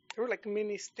cool. They were like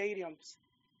mini stadiums,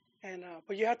 and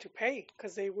but you had to pay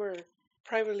because they were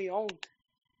privately owned.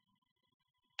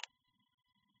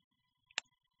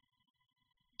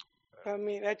 I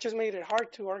mean, that just made it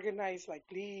hard to organize like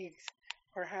leagues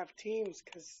or have teams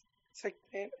because it's like,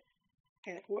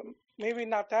 maybe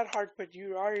not that hard, but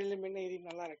you are eliminating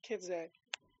a lot of kids that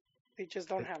they just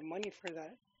don't have money for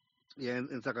that. Yeah,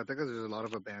 in Zacatecas, there's a lot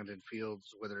of abandoned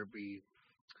fields, whether it be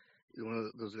one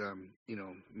of those,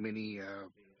 mini,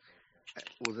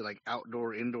 was it like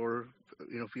outdoor, indoor,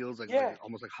 fields, like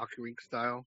almost like hockey rink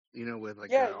style, with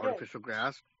like artificial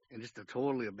grass, and just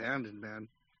totally abandoned, man.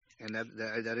 And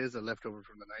that is a leftover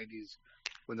from the 90s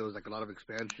when there was like a lot of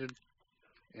expansion.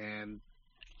 And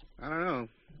I don't know.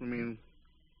 I mean,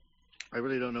 I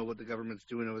really don't know what the government's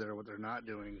doing over there, what they're not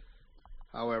doing.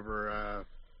 However,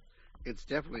 it's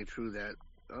definitely true that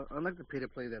unlike the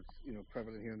pay-to-play that's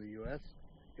prevalent here in the U.S.,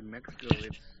 in Mexico,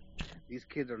 these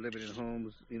kids are living in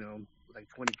homes, like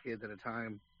 20 kids at a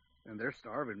time, and they're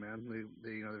starving, man.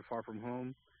 They're far from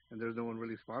home, and there's no one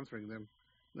really sponsoring them,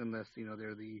 unless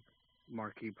they're the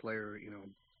marquee player,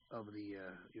 of the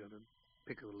the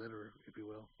pick of the litter, if you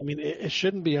will. I mean, it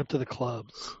shouldn't be up to the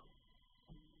clubs,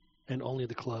 and only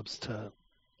the clubs to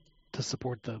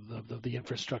support the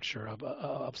infrastructure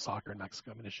of soccer in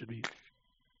Mexico. I mean, it should be,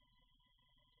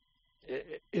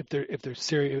 if they're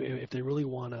serious, if they really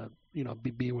want to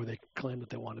be where they claim that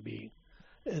they want to be,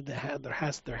 there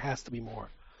has to be more.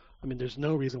 I mean, there's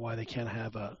no reason why they can't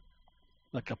have a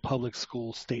public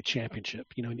school state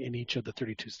championship, in each of the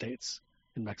 32 states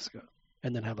in Mexico,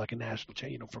 and then have like a national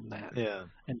chain, from that. Yeah.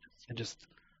 And just,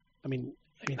 I mean,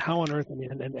 how on earth? I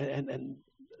mean, and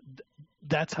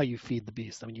that's how you feed the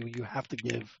beast. I mean, you have to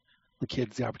give the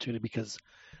kids the opportunity, because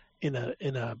in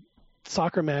a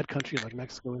soccer mad country like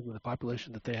Mexico, with the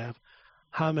population that they have,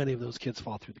 how many of those kids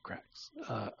fall through the cracks?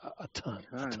 A ton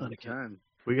of kids.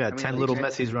 We got 10 little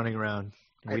Messis running around.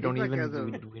 We don't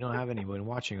have anyone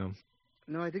watching them.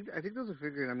 No, I think there was a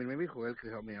figure, and I mean, maybe Joel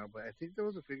could help me out, but I think there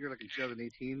was a figure like in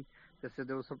 2018 that said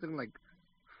there was something like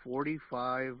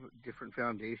 45 different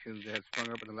foundations that had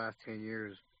sprung up in the last 10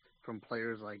 years from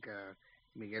players like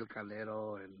Miguel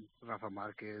Calero and Rafa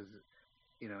Marquez,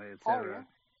 et cetera. Oh, yeah.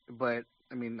 But,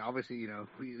 I mean, obviously,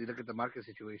 we look at the Marquez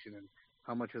situation and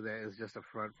how much of that is just a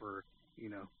front for,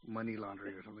 money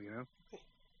laundering or something,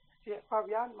 Yeah,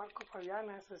 Marco Fabian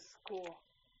has a school.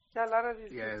 Yeah, a lot of these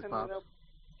kids ended up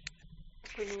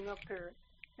cleaning up there,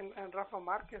 and Rafa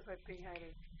Marquez, I think, had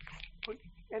it.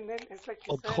 And then it's like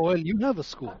you said, Joel, you have a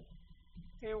school.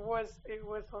 It was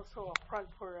also a front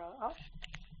for us.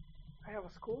 I have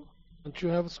a school. Don't you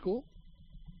have a school?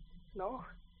 No.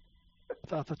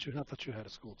 I thought you had a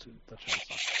school too.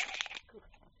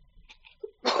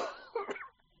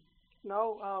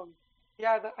 No.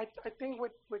 Yeah. I think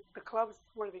with the clubs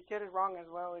where they get it wrong as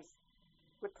well is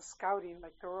with the scouting,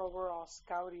 like their overall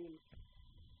scouting.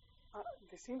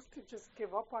 They seems to just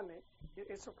give up on it.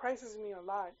 It surprises me a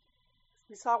lot.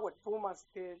 We saw what Pumas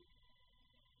did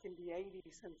in the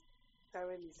 80s and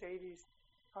 70s, 80s,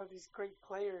 all these great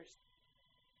players.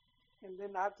 And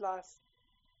then Atlas,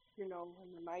 in the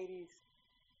 90s,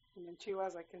 and then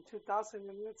Chivas like in 2000,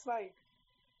 and it's like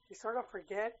they sort of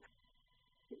forget,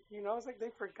 it's like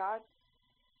they forgot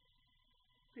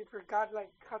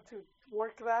like how to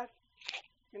work that,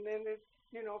 and then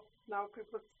now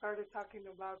people started talking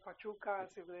about Pachuca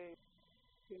as if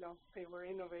they were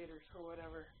innovators or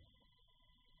whatever.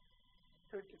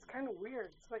 So it's kind of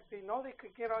weird. It's like they know they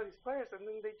could get all these players, and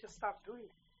then they just stop doing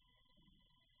it.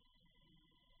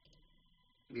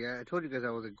 Yeah, I told you guys I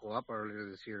was in Coapa earlier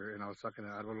this year, and I was talking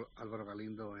to Alvaro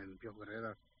Galindo and Pio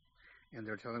Herrera, and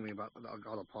they're telling me about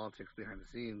all the politics behind the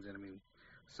scenes. And I mean,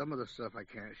 some of the stuff I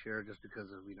can't share just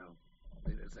because of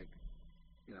it's like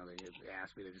they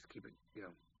asked me to just keep it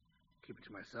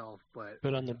to myself. But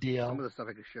Put on the DL. some of the stuff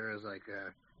I can share is like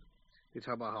they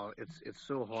talk about how it's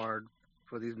so hard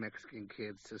for these Mexican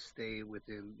kids to stay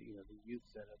within the youth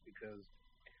setup, because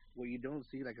what you don't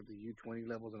see like at the U20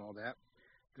 levels and all that,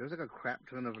 there's like a crap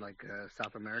ton of like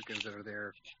South Americans that are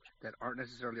there that aren't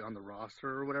necessarily on the roster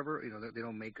or whatever. They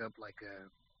don't make up like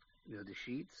the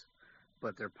sheets,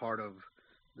 but they're part of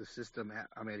the system at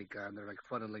America, and they're like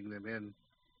funneling them in.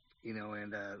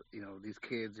 And these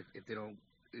kids, if they don't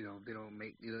they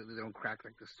don't crack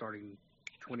like the starting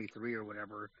 23 or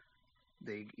whatever,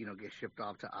 they get shipped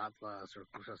off to Atlas or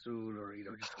Cruz Azul or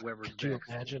just whoever's Could you next.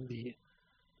 imagine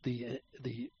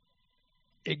the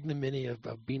ignominy of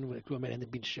being with Aquaman and then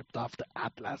being shipped off to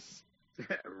Atlas?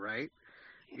 Right?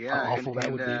 Yeah. How awful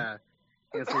that would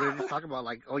be. And so they're just talking about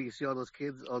like, oh, you see all those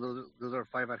kids, those are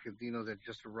 5 Argentinos that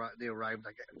just arrived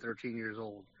like at 13 years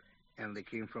old, and they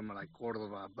came from like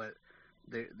Cordoba, but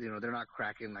they're not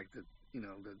cracking like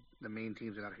the main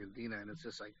teams in Argentina, and it's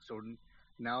just like, so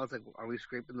now it's like, are we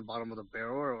scraping the bottom of the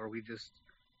barrel, or are we just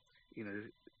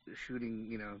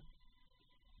shooting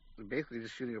basically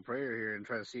just shooting a prayer here and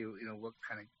try to see what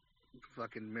kind of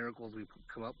fucking miracles we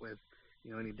come up with,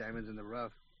 any diamonds in the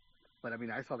rough. But I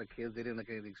mean, I saw the kids, they didn't look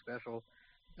anything special,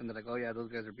 and they're like, oh yeah, those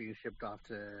guys are being shipped off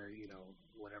to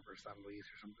whatever, San Luis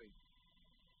or something.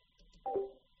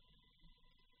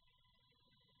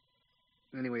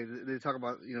 Anyway, they talk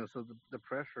about so the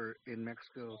pressure in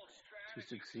Mexico to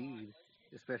succeed,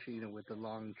 especially with the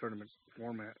long tournament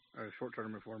format or short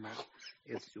tournament format,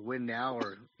 it's win now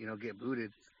or get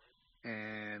booted.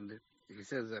 And he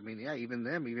says, I mean, yeah, even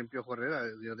Pio Herrera,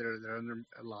 they're under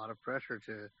a lot of pressure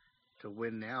to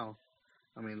win now.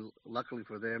 I mean, luckily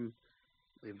for them,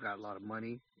 they've got a lot of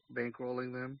money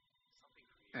bankrolling them,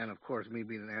 and of course, me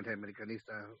being an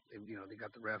anti-Americanista, they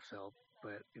got the refs help,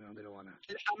 but they don't want to.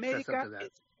 América es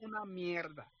una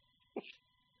mierda.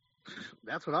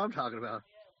 That's what I'm talking about.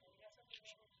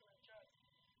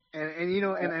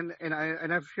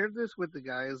 And I've shared this with the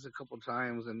guys a couple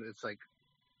times, and it's like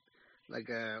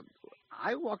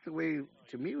I walked away.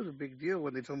 To me, it was a big deal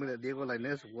when they told me that Diego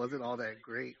Lainez wasn't all that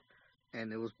great,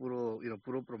 and it was puro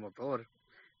promotor.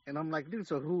 And I'm like, dude,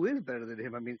 so who is better than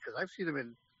him? I mean, because I've seen him,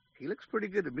 and he looks pretty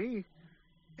good to me.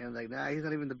 And like, nah, he's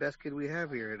not even the best kid we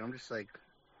have here. And I'm just like,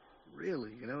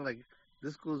 really, like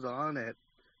this goes on at,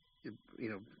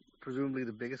 presumably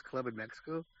the biggest club in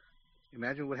Mexico.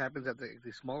 Imagine what happens at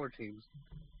the smaller teams.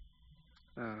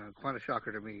 Quite a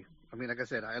shocker to me. I mean, like I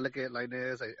said, I look at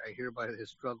Lainez, I hear about his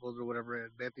struggles or whatever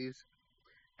at Betis.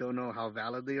 Don't know how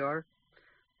valid they are,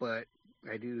 but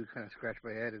I do kind of scratch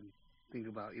my head and think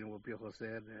about, what Piojo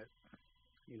said, that,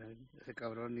 ese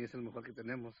cabrón ni es el mejor que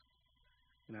tenemos.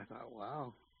 And I thought,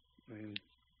 wow. I mean,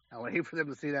 I would hate for them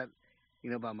to say that,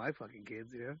 about my fucking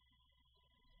kids,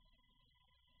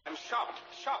 I'm shocked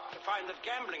to find that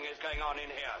gambling is going on in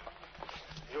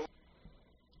here.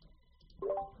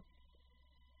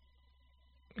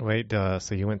 Wait,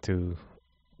 so you went to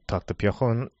talk to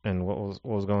Piojo, and what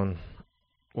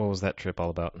was that trip all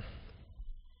about?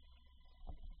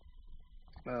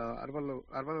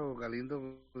 Alvaro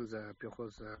Galindo was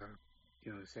Piojo's,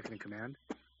 second in command.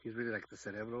 He's really like the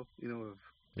cerebro, of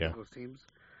those teams,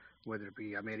 whether it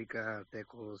be America,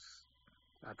 Tecos,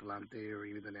 Atlante, or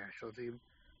even the national team.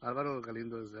 Alvaro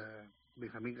Galindo is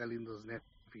Benjamin Galindo's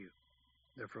nephew.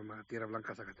 They're from Tierra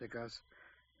Blanca, Zacatecas,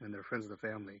 and they're friends of the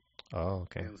family. Oh,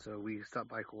 okay. And so we stopped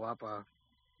by Coapa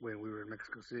when we were in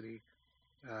Mexico City,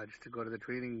 just to go to the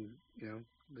training,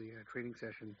 the training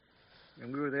session.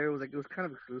 And we were there. It was kind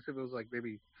of exclusive. It was like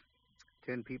maybe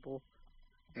 10 people,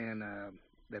 and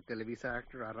the Televisa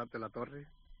actor Arrat de la Torre.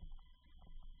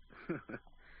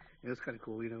 It was kind of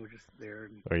cool, we're just there.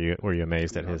 And, were you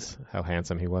amazed at how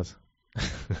handsome he was?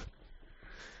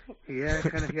 Yeah,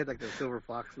 kind of. He had like the silver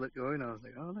fox look going. I was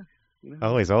like, oh, look.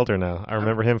 Oh, he's older now. I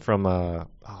remember him from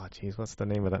what's the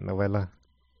name of that novela?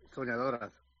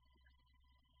 Soñadoras.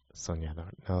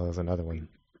 Soñador. No, there's another one.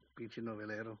 Pinche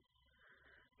novelero.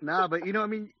 Nah, but I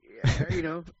mean,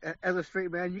 as a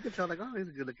straight man, you can tell like, oh, he's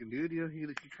a good-looking dude. He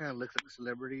kind of looks like a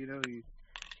celebrity.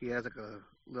 He has like a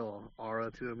little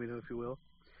aura to him, if you will.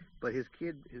 But his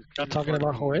kid Not talking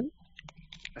about Joel?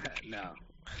 No,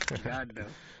 God no.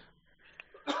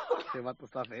 Ese vato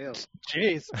está feo.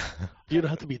 Jeez, you don't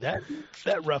have to be that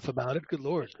rough about it. Good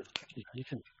Lord, you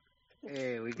can.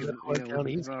 Hey, we can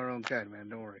throw our own kind, man.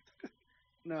 Don't worry.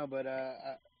 No, but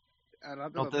I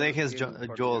Don't think his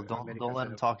Joel. Don't let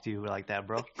him talk to you like that,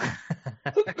 bro.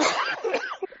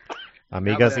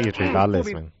 Amigas y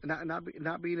rivales, man.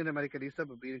 Not being an Americanista,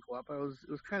 but being in Coapa, it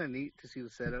was kind of neat to see the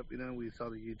setup. We saw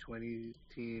the U20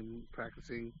 team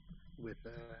practicing with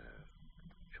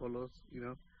Cholos.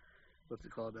 What's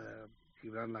it called?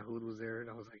 Gibran Lahoud was there, and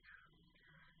I was like,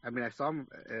 I saw him,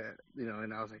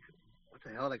 and I was like, what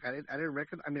the hell? Like I didn't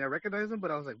recognize. I recognized him,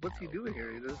 but I was like, what's he doing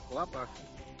here? This is Coapa.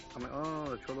 I'm like, oh,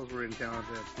 the Cholos were in town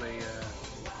to play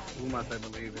Pumas, I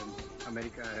believe, and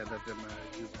America had let them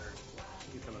use their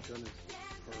instalaciones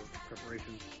for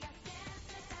preparation.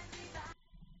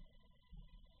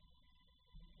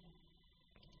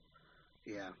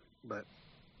 Yeah, but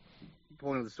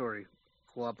point of the story,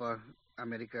 Coapa,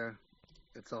 America,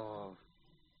 it's all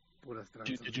puras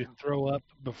tranzas. Did you throw up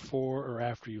before or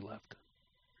after you left?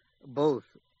 Both.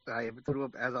 I threw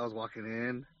up as I was walking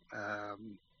in.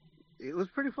 It was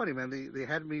pretty funny, man. They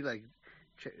had me like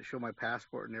show my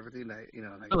passport and everything.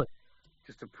 Really?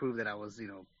 Just to prove that I was,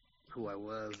 who I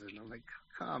was. And I'm like,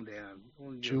 calm down.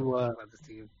 Don't You, about this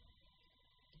team.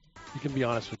 You can be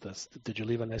honest with us. Did you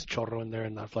leave a nice chorro in there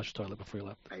and not flush the toilet before you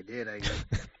left? I did. I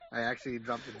actually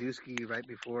dropped the dooski right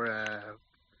before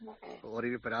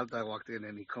Oribe Peralta walked in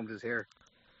and he combed his hair.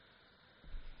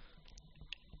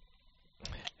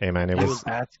 Hey, man,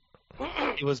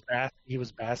 He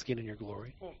was basking in your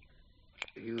glory.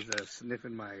 He was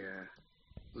sniffing my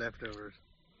leftovers,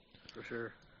 for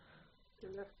sure.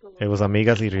 It was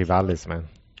Amigas y Rivales, man.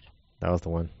 That was the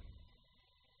one.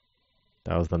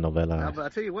 That was the novela. No, but I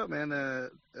tell you what, man.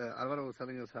 Alvaro was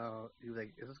telling us how he was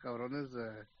like, esos cabrones,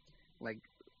 like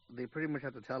they pretty much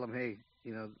have to tell them, hey,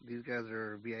 these guys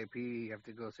are VIP. You have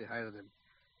to go say hi to them.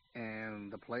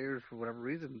 And the players, for whatever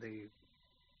reason, they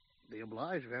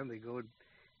oblige, man. They go and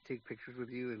take pictures with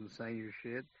you and sign your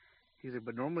shit. He's like,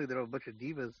 but normally they're a bunch of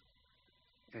divas.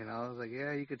 And I was like,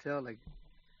 yeah, you could tell. Like,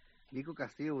 Nico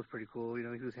Castillo was pretty cool. He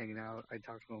was hanging out. I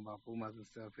talked to him about Pumas and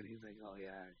stuff, and he's like, oh, yeah,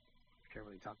 I can't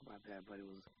really talk about that, but it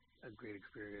was a great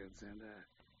experience. And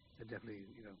I definitely,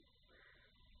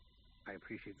 I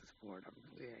appreciate the support. I'm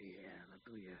like, yeah, that's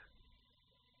do ya.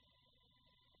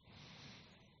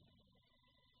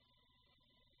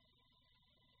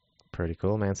 Pretty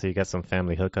cool, man. So you got some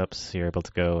family hookups. You're able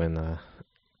to go and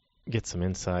get some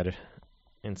inside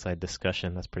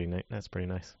discussion. That's pretty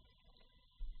nice.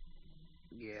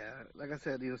 Yeah, like I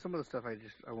said, some of the stuff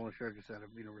I won't share just out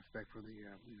of respect for the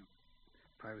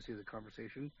privacy of the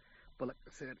conversation. But like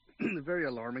I said, very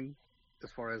alarming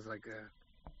as far as like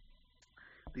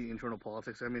the internal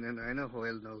politics. I mean, and I know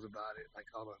Joel knows about it, like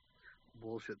all the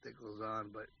bullshit that goes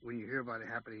on. But when you hear about it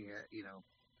happening at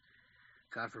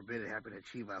God forbid it happened at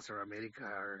Chivas or America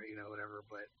or whatever,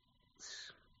 but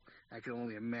I can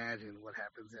only imagine what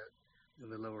happens in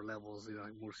the lower levels,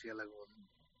 like Murciélagos,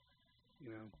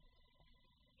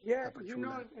 Yeah,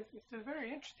 it's very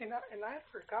interesting, and I had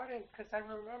forgotten because I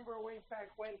remember way back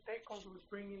when Tecos was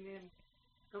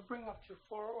they'll bring up to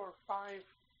 4 or 5,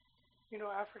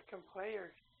 African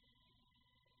players,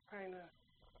 trying to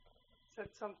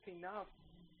set something up.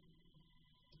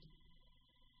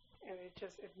 And it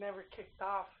never kicked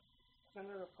off. None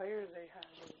of the players they had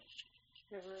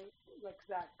never looks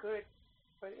that good.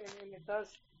 But and it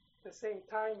does at the same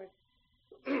time it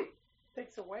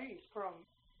takes away from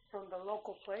the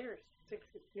local players. Takes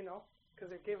because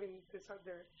they're giving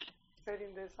they're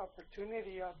setting this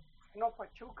opportunity up. I know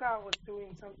Pachuca was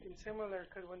doing something similar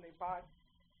because when they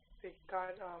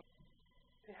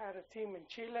had a team in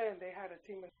Chile and they had a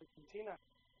team in Argentina,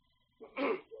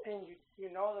 and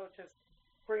they'll just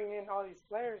bring in all these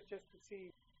players just to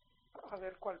see a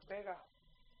ver cuál pega.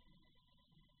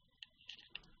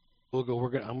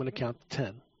 I'm gonna count to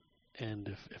 10,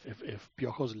 and if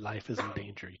Piojo's life is in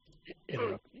danger,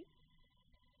 interrupt me.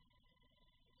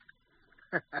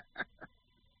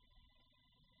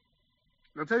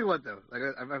 I'll tell you what though, like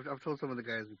I've told some of the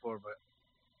guys before, but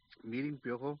meeting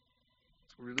Piojo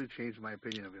really changed my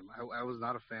opinion of him. I was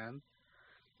not a fan.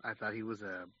 I thought he was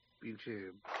a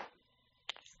pinche,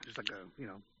 just like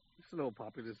just a little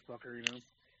populist fucker,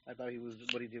 I thought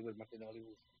what he did with Martinelli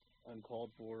was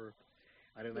uncalled for.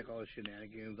 I didn't like all his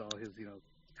shenanigans, all his,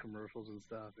 commercials and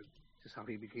stuff. And just how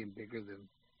he became bigger than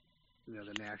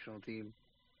the national team.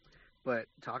 But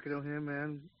talking to him,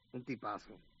 man, un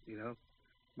tipazo,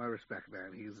 my respect,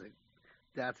 man. He's like,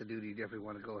 that's a dude you definitely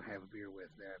want to go and have a beer with,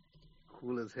 man.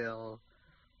 Cool as hell,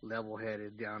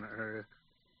 level-headed, down to earth,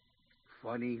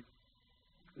 funny.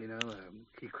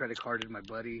 He credit carded my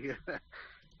buddy.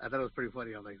 I thought it was pretty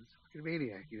funny. I'm like, fucking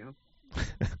maniac,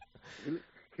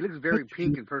 He looks very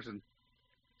pink in person.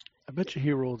 I bet you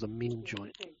he rolls a mean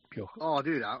joint, Piojo. Oh,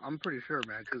 dude, I'm pretty sure,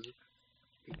 man, because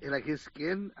like his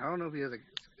skin, I don't know if he has like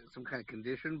some kind of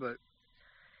condition, but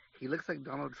he looks like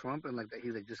Donald Trump and like that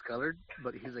he's like discolored,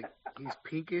 but he's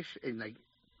pinkish and like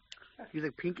he's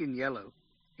like pink and yellow,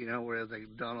 whereas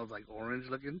like Donald's like orange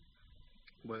looking.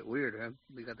 But weird, man.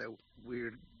 They got that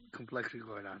weird complexion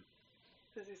going on.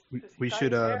 Does he we dye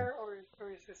should his hair,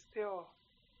 or is it still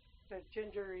that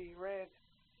gingery red?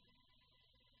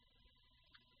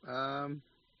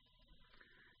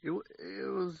 It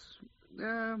was,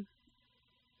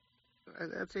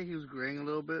 I'd say he was graying a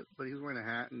little bit, but he was wearing a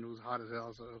hat and it was hot as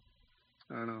hell, so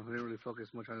I don't know. I didn't really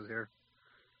focus much on his hair.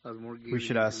 I was more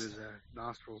gazing into his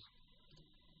nostrils.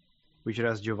 We should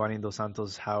ask Giovanni Dos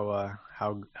Santos how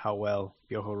well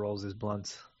Piojo rolls his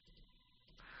blunts.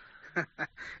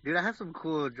 Dude, I have some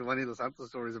cool Giovanni Dos Santos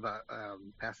stories about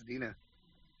Pasadena,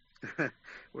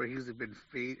 where he's been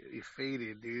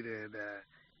faded, dude, and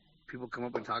people come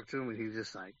up and talk to him, and he's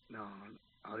just like, no,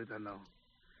 ahorita no.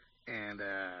 And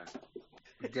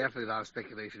definitely a lot of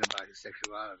speculation about his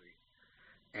sexuality.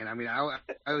 And I mean, I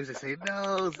always just say,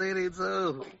 no, say it ain't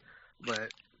so.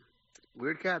 But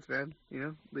weird cats, man.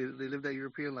 They live that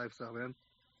European lifestyle, man.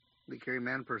 They carry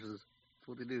man purses. That's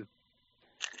what they do.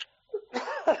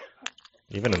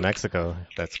 Even in Mexico,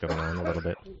 that's going on a little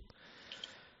bit.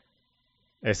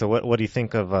 Hey, so what do you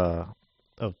think of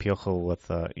Piojo with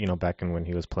back in when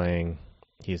he was playing?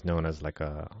 He's known as like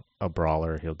a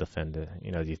brawler. He'll defend it.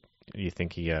 Do you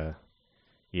think he you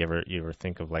ever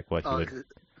think of like what he would?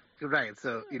 Right.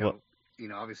 So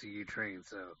obviously you train.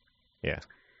 So yeah.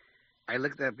 I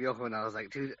looked at Piojo and I was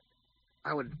like, dude,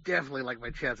 I would definitely like my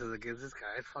chances against this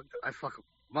guy. I fuck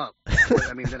him up. But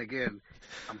I mean, then again,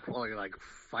 I'm probably like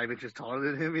 5 inches taller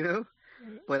than him,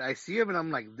 But I see him and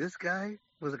I'm like, this guy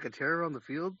was like a terror on the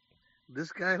field.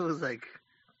 This guy was like,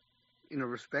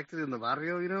 respected in the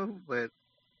barrio, But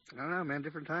I don't know, man.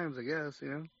 Different times, I guess,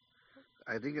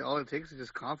 I think all it takes is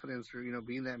just confidence or,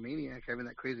 being that maniac, having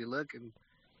that crazy look. And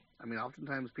I mean,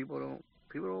 oftentimes people don't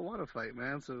want to fight,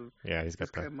 man. So yeah, he's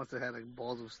got this guy must have had like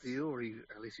balls of steel, or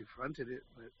at least he fronted it.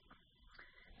 But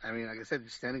I mean, like I said,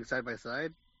 just standing side by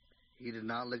side, he did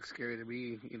not look scary to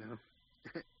me, in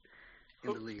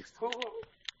the least.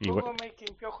 Hugo making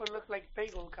Piojo look like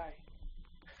bagel guy.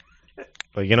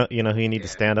 Well, who you need to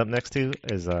stand up next to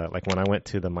is like when I went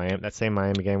to that same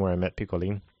Miami game where I met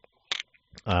Picolín.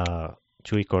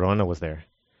 Chuy Corona was there.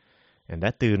 And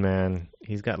that dude, man,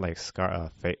 he's got like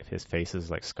his face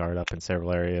is like scarred up in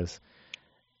several areas.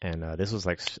 And this was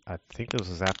like, I think this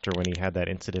was after when he had that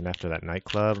incident after that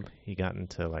nightclub. He got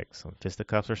into like some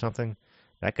fisticuffs or something.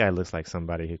 That guy looks like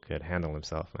somebody who could handle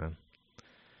himself, man.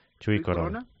 Chuy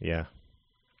Corona? Yeah.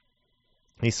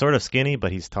 He's sort of skinny,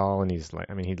 but he's tall, and he's like,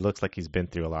 I mean, he looks like he's been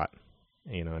through a lot,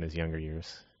 in his younger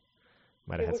years.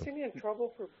 Wasn't he in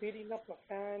trouble for beating up a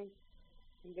fan?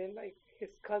 And then, like, his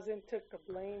cousin took the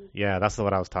blame. Yeah, that's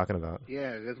what I was talking about.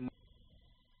 Yeah, it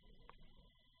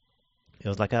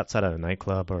was like outside of a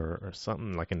nightclub or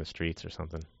something, like in the streets or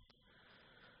something.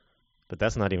 But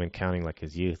that's not even counting like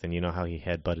his youth, and you know how he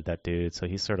headbutted that dude, so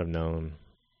he's sort of known.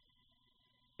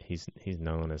 He's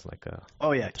known as like a.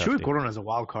 Oh yeah, Chuy Corona's a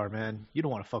wild card, man. You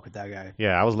don't want to fuck with that guy.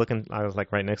 Yeah, I was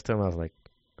like right next to him. I was like,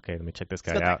 okay, let me check this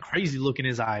guy out. That crazy look in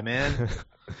his eye, man.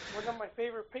 One of my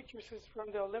favorite pictures is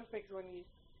from the Olympics when he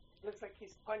looks like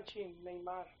he's punching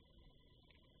Neymar.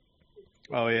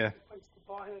 Oh yeah. He punched the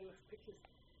ball and it looks like he's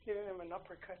giving him an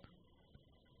uppercut.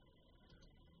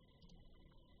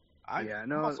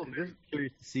 I'm also very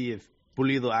curious to see if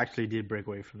Pulido actually did break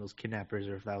away from those kidnappers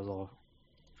or if that was all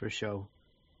for show.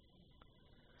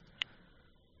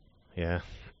 Yeah.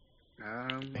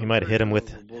 He might have hit him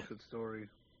with a bullshit story.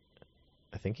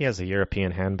 I think he has a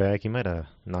European handbag. He might have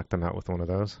knocked him out with one of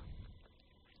those.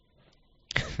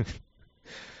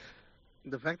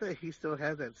 The fact that he still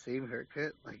has that same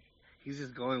haircut, like, he's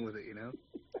just going with it,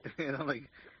 And I'm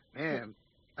like, man,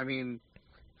 I mean,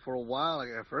 for a while, like,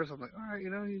 at first I'm like, all right,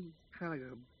 he's kind of like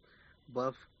a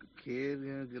buff kid,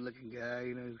 good-looking guy,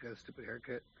 he's got a stupid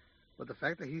haircut. But the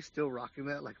fact that he's still rocking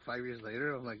that, like, 5 years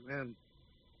later, I'm like, man,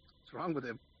 what's wrong with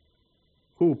him?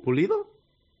 Who, Pulido?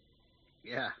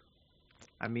 Yeah.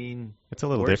 I mean, it's a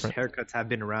little different. Haircuts have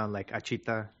been around, like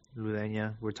Achita,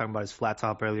 Ludeña. We were talking about his flat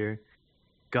top earlier.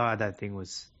 God, that thing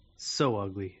was so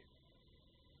ugly.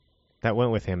 That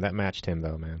went with him. That matched him,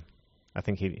 though, man. I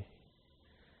think he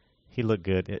looked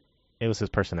good. It was his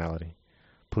personality.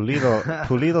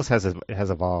 Pulido's has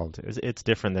evolved. It's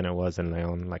different than it was in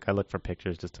Leon. Like, I look for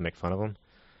pictures just to make fun of him.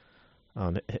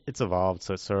 It's evolved,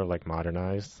 so it's sort of like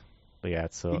modernized. But yeah,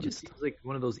 He just seems like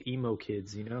one of those emo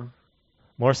kids, you know?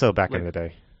 More so back in Like- the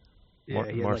day. Yeah, he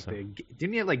had more like so.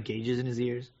 didn't he have like gauges in his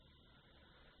ears?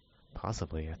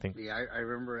 Possibly, I think. Yeah, I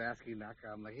remember asking Naka,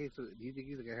 I'm like, hey, so do you think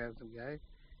he's like a handsome guy?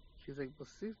 She's like, pues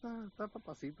sí, está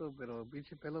papacito, pero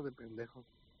pinche pelo de pendejo.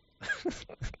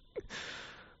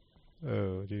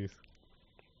 Oh, jeez.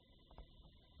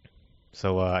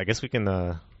 So I guess we can.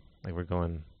 Like, we're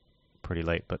going pretty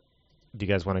late, but do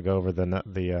you guys want to go over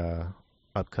the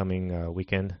upcoming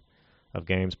weekend of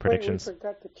games predictions? Wait, we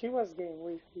forgot the Chivas game.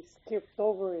 We skipped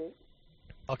over it.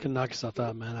 I can knock yourself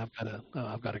out, man.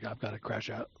 I've got to crash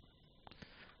out.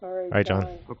 All right, All right, John.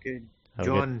 bye. Okay, Have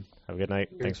John. a good night.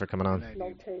 Thanks for coming on.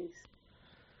 No taste.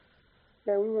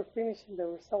 Yeah, we were finishing the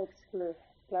results for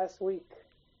last week.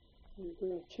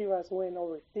 Chivas win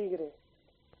over Tigre.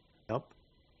 Yep.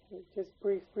 Just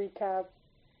brief recap.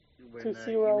 When, 2-0.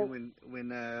 you mean when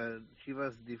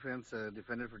Chivas defense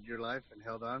defended for dear life and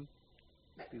held on,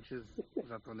 pinches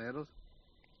ratoneros.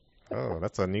 Oh,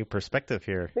 that's a new perspective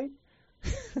here.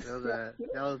 That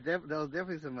was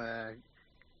definitely some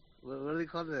what do they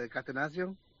call it?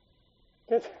 Catenaccio?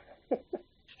 Hey,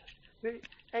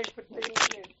 but they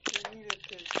needed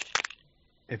to.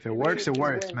 If it works, it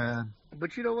works, man.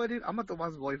 But you know what, dude? I'm a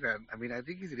Tomas Boy fan. I mean, I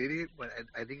think he's an idiot, but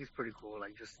I think he's pretty cool.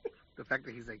 Like, just the fact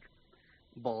that he's like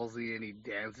ballsy and he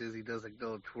dances, he does like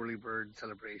little twirly bird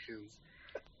celebrations,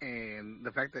 and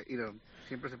the fact that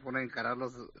siempre se pone a encarar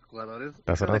los jugadores.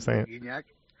 That's what I'm saying. Guiñac.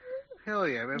 Hell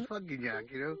yeah, man! Fuck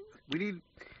Guiñac.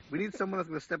 We need someone that's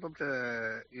gonna step up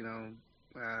to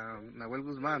Nahuel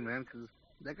Guzman, man, because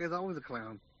that guy's always a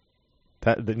clown.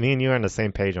 Me and you are on the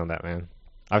same page on that, man.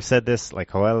 I've said this,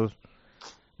 like, Joel,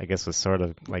 I guess, was sort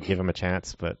of like give him a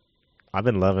chance, but I've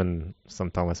been loving some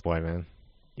Thomas Boy, man,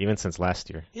 even since last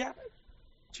year. Yeah,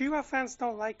 Chivas fans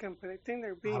don't like him, but I think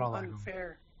they're being don't like him.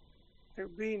 unfair. They're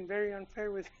being very unfair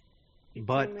with him.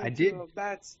 But I did. A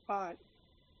bad spot.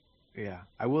 Yeah,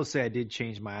 I will say I did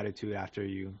change my attitude after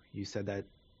you said that,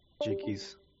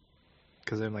 Jickeys.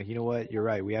 Because I'm like, you know what? You're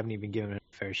right. We haven't even given him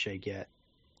a fair shake yet.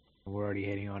 We're already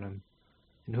hating on him.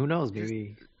 And who knows?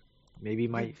 Maybe he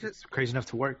might. It's crazy enough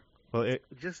to work. Well,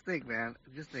 Just think, man.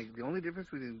 Just think. The only difference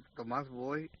between Tomas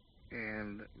Boy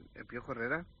and Piojo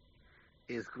Herrera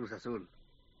is Cruz Azul.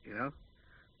 You know?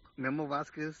 Memo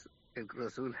Vasquez and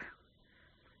Cruz Azul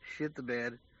shit the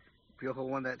bed. Piojo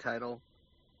won that title.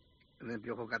 And then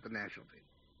Piojo got the national team.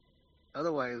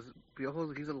 Otherwise,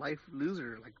 Piojo, he's a life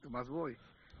loser like Tomas Boy.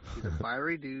 He's a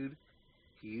fiery dude.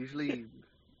 He usually,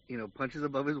 punches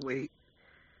above his weight.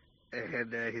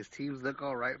 And his teams look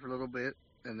all right for a little bit,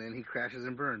 and then he crashes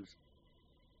and burns.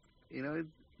 Piojo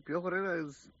Herrera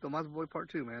is Tomas Boy Part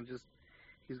 2, man. Just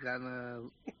he's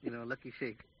gotten a lucky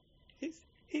shake.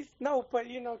 He's no, but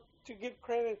to give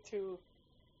credit to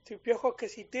Piojo,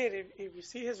 because he did. If you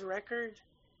see his record,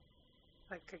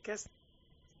 like I guess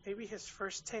maybe his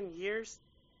first 10 years,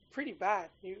 pretty bad.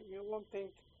 You won't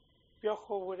think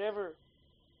Piojo would ever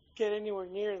get anywhere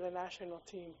near the national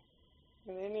team,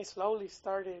 and then he slowly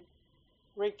started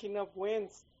raking up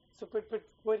wins. So, but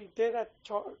what he did at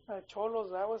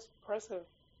Cholos, that was impressive.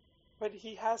 But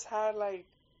he has had like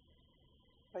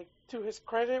to his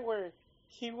credit, where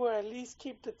he will at least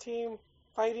keep the team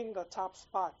fighting the top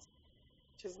spots,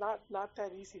 which is not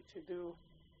that easy to do.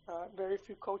 Very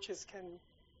few coaches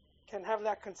can have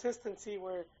that consistency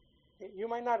where you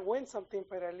might not win something,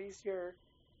 but at least you're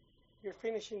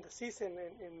finishing the season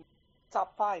in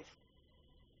top 5.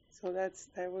 So that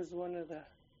was one of the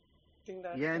things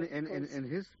that. Yeah, and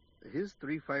his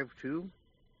 3-5-2,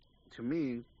 to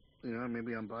me,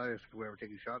 maybe I'm biased for whoever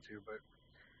taking shots here, but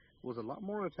was a lot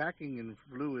more attacking and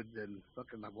fluid than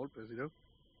fucking La Volpe's,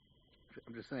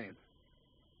 I'm just saying.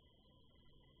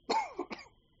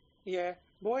 Yeah,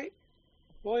 Boy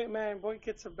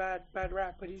gets a bad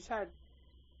rap, but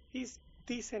he's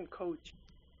decent coach.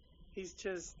 He's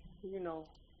just,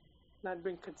 not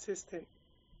been consistent.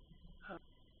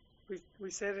 We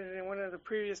said it in one of the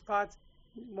previous pods.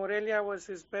 Morelia was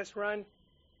his best run.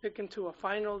 Took him to a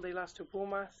final. They lost to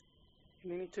Pumas,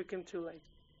 and then he took him to like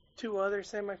 2 other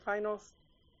semifinals,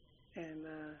 and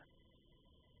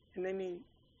then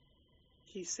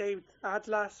he saved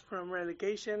Atlas from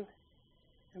relegation,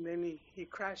 and then he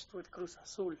crashed with Cruz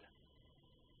Azul,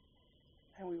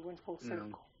 and we went full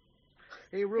circle.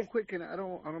 Hey, real quick, and I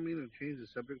don't mean to change the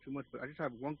subject too much, but I just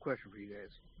have one question for you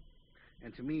guys.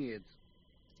 And to me, it's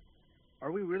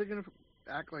are we really gonna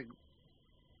act like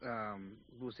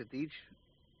Vucetich?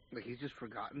 Like he's just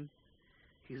forgotten?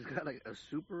 He's got like a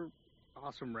super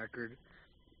awesome record,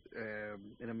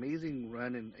 an amazing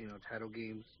run in title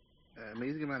games,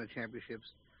 amazing amount of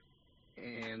championships,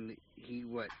 and he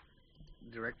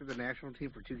directed the national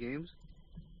team for 2 games.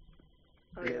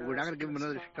 Oh, yeah, We're not gonna give him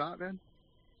another stuff. shot, man.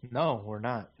 No, we're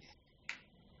not.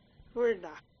 We're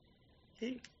not.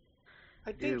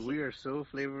 I think Dude, we are so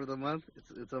flavor of the month. It's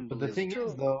unbelievable. But the thing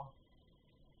is, though,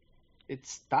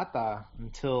 it's Tata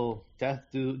until death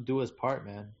do us part,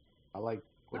 man. I like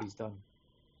what he's done.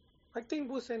 I think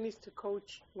Buse needs to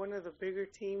coach one of the bigger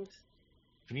teams.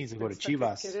 He needs to go to It's like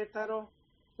Chivas. Querétaro.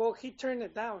 Well, he turned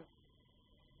it down.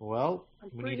 Well, I'm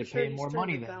we pretty need to sure pay he's more turned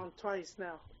money it then. down twice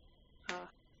now.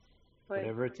 But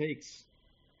Whatever it takes.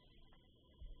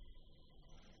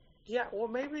 yeah, well,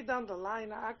 maybe down the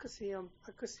line I could see him.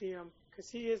 Because he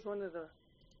is one of the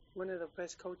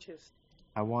best coaches.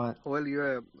 I want.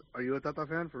 Joel, are you a Tata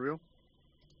fan for real?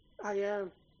 I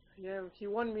am. He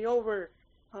won me over,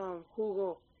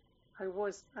 Hugo. I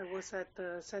was at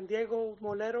the San Diego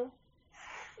Molero,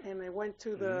 and I went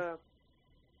to the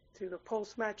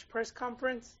post-match press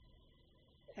conference,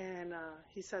 and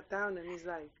he sat down and he's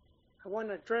like, "I want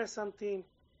to address something."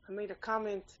 I made a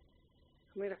comment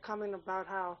about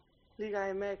how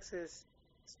LigaMX is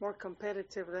more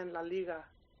competitive than La Liga,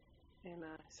 and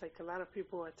it's like a lot of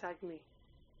people attacked me.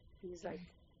 He's like,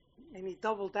 and he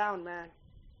doubled down, man.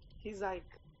 He's like,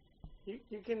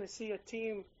 you're gonna see a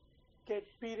team get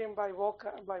beaten by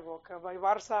Barca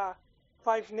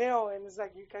 5-0, and it's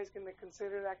like, you guys gonna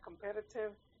consider that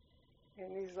competitive?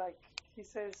 And he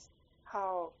says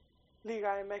how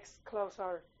Liga MX clubs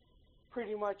are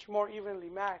pretty much more evenly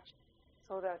matched,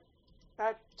 so that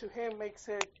to him makes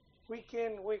it week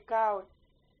in, week out,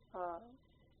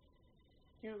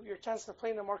 your chance of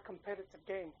playing a more competitive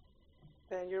game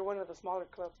than you're one of the smaller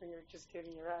clubs and you're just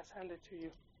getting your ass handed to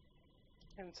you.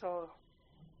 And so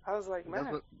I was like,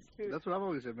 man, that's what I've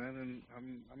always said, man, and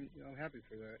I'm happy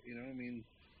for that. I mean,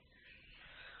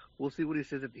 we'll see what he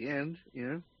says at the end,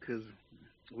 because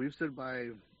we've stood by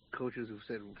coaches who've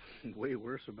said way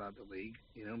worse about the league.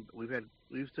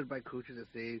 We've stood by coaches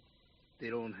that say they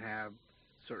don't have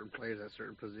certain players at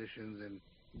certain positions and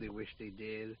they wish they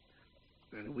did,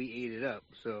 and we ate it up.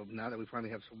 So now that we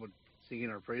finally have someone singing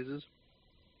our praises,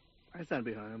 I stand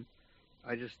behind him.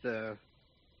 I just I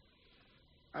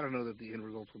don't know that the end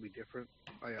results will be different.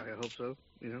 I hope so,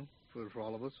 for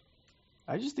all of us.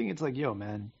 I just think it's like, yo,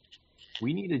 man,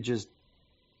 we need to just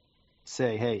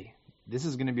say, hey, this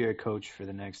is going to be our coach for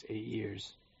the next 8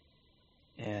 years,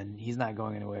 and he's not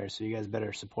going anywhere, so you guys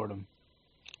better support him.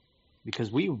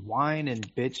 Because we whine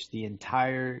and bitch the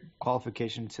entire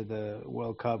qualification to the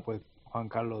World Cup with Juan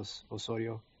Carlos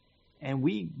Osorio, and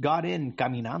we got in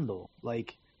caminando.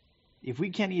 Like, if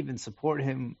we can't even support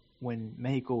him when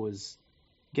Mexico was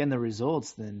getting the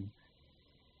results, then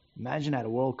imagine at a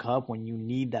World Cup when you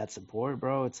need that support,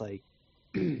 bro. It's like...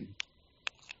 Jaime,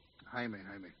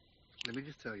 let me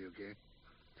just tell you, okay?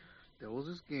 There was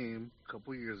this game a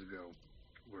couple years ago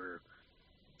where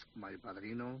my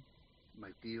padrino, my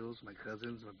tios, my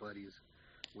cousins, my buddies,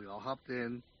 we all hopped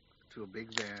in to a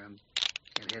big van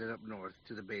and headed up north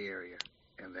to the Bay Area.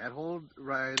 And that whole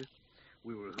ride,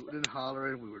 we were hooting and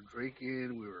hollering, we were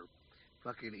drinking, we were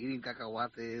fucking eating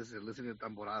cacahuates and listening to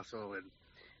Tamborazo, and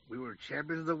we were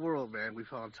champions of the world, man. We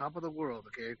felt on top of the world,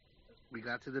 okay? We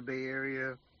got to the Bay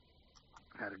Area,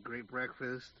 had a great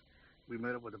breakfast. We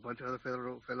met up with a bunch of other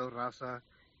fellow raza.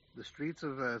 The streets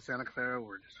of Santa Clara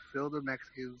were just filled with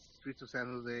Mexicans. Streets of San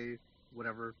Jose,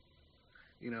 whatever.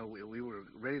 We were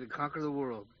ready to conquer the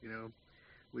world.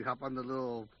 We hop on the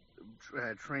little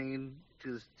train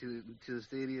to the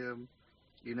stadium.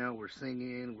 We're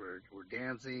singing, we're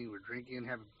dancing, we're drinking,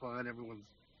 having fun. Everyone's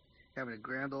having a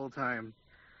grand old time.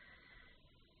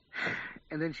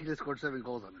 And then Chile scored 7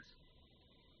 goals on us.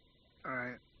 All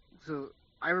right. So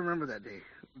I remember that day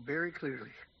very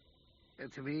clearly.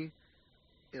 And to me,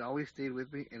 it always stayed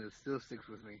with me, and it still sticks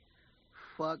with me.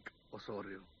 Fuck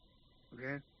Osorio.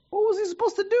 Okay? What was he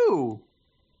supposed to do?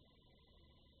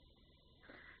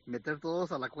 Meter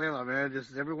todos a la cueva, man.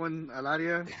 Just everyone al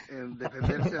área and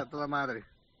defenderse a toda madre.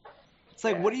 It's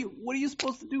like, what are you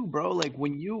supposed to do, bro? Like,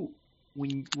 when you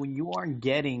aren't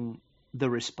getting the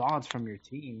response from your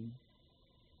team,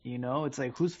 it's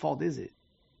like, whose fault is it?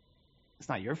 It's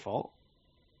not your fault.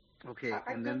 Okay,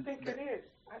 I don't think it is.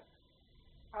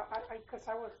 Because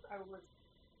I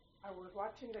was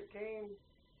watching the game,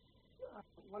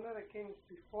 one of the games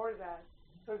before that.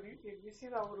 So if you see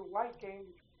the Uruguay game,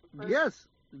 yes,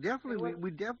 definitely.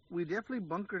 We definitely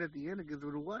bunkered at the end against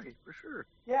Uruguay for sure.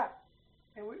 Yeah,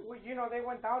 And we they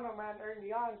went down a man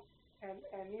early on,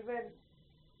 and even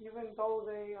though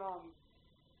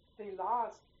they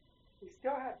lost, they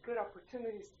still had good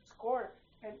opportunities to score.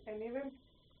 And even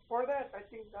for that, I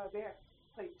think they had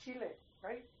played Chile,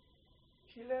 right?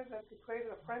 Chile that they played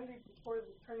a friendly before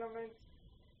the tournament.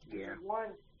 Yeah. They won,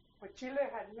 but Chile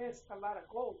had missed a lot of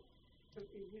goals.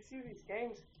 If you see these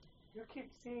games, you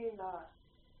keep seeing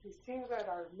these teams that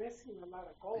are missing a lot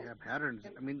of goals. Yeah, patterns.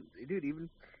 I mean, dude,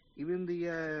 even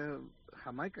the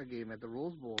Jamaica game at the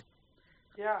Rose Bowl.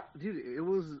 Yeah. Dude, it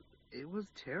was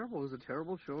terrible. It was a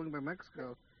terrible showing by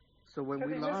Mexico. So when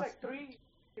we lost, they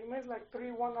missed like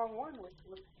three one-on-one with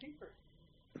the keeper.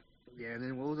 Yeah, and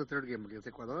then what was the third game against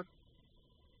Ecuador?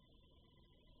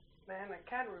 Man, I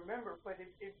can't remember, but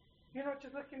it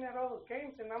just looking at all those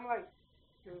games, and I'm like,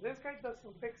 if this guy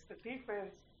doesn't fix the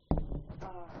defense,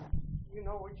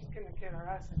 we're just gonna get our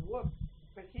asses whooped.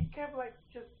 But he kept like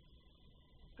just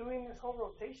doing this whole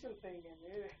rotation thing,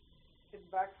 and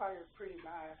it backfired pretty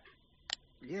bad.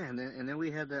 Yeah, and then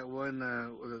we had that one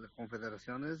the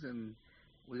Confederaciones, and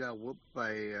we got whooped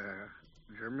by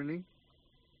Germany.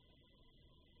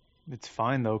 It's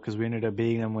fine though, because we ended up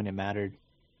beating them when it mattered.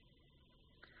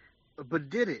 But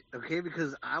did it, okay?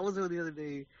 Because I was there the other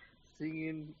day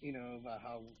singing, about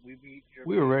how we beat Germany.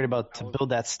 We were ready to build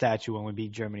that statue when we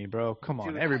beat Germany, bro. Come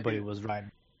on, everybody was right.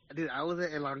 Dude, I was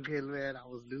at El Angel, man. I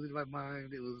was losing my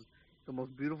mind. It was the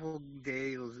most beautiful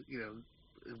day. It was,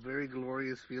 a very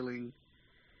glorious feeling.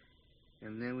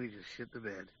 And then we just shit the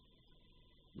bed.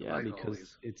 Yeah, like because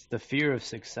always. It's the fear of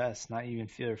success, not even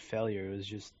fear of failure. It was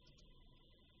just...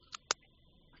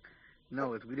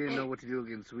 No, we didn't know what to do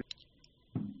against Sweden.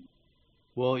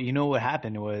 Well, you know what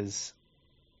happened was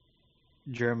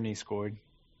Germany scored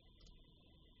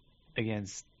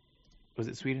against, was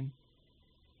it Sweden?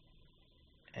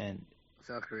 And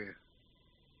South Korea.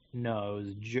 No,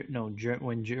 it was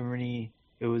when Germany.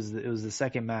 It was the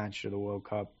second match of the World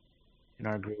Cup in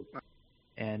our group,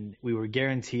 and we were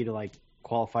guaranteed to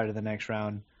qualify to the next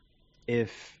round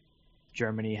if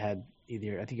Germany had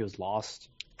either, I think it was lost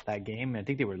that game, and I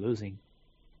think they were losing,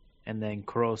 and then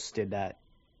Kroos did that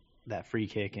free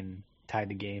kick and tied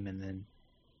the game, and then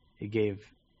it gave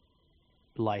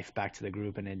life back to the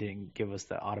group, and it didn't give us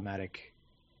the automatic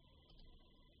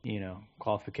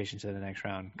qualification to the next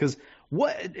round. Because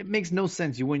it makes no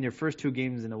sense. You win your first two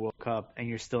games in the World Cup and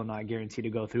you're still not guaranteed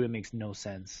to go through. It makes no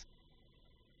sense.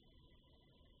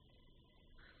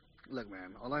 Look,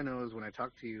 man, all I know is when I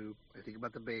talk to you, I think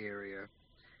about the Bay Area,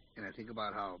 and I think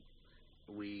about how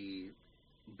we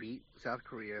beat South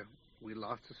Korea, we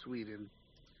lost to Sweden,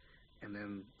 and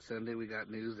then Sunday we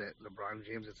got news that LeBron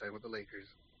James had signed with the Lakers,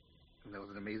 and that was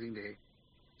an amazing day.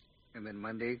 And then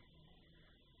Monday,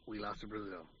 we lost to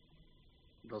Brazil.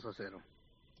 2-0.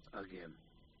 Again.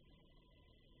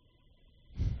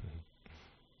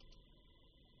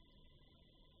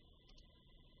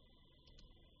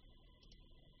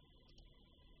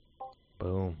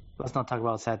 Boom. Let's not talk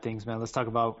about sad things, man. Let's talk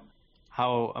about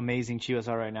how amazing Chivas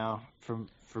are right now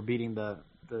for beating the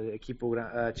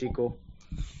Equipo Chico,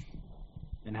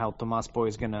 and how Tomas Boy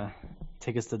is going to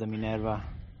take us to the Minerva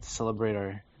to celebrate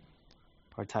our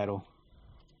title.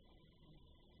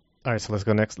 All right, so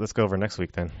let's go over next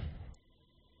week then.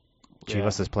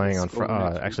 Chivas is playing on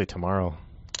actually tomorrow.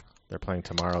 They're playing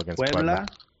tomorrow against Puebla.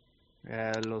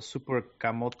 Los Super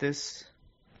Camotes.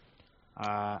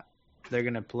 They're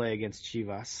gonna play against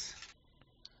Chivas.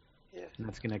 Yeah. And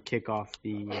that's gonna kick off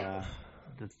the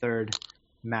third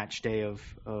match day of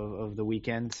the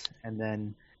weekend, and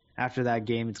then after that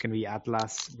game, it's gonna be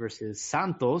Atlas versus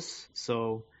Santos.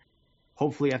 So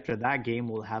hopefully after that game,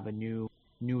 we'll have a new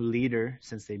leader,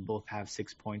 since they both have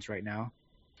 6 points right now.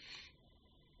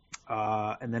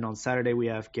 And then on Saturday we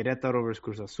have Querétaro versus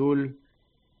Cruz Azul,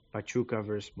 Pachuca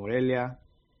versus Morelia,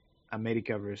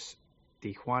 América versus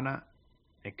Tijuana,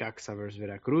 Necaxa versus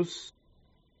Veracruz,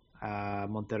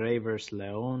 Monterrey versus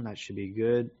León. That should be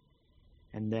good.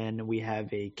 And then we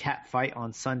have a cat fight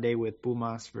on Sunday with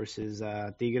Pumas versus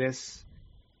Tigres,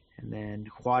 and then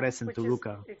Juárez and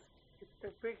Toluca. It's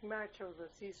the big match of the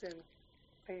season.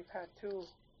 They've had two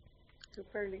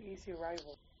fairly easy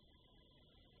rivals,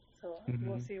 so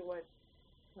we'll see what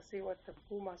the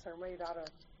Pumas are made out of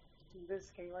in this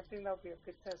game. I think that'll be a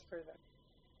good test for them.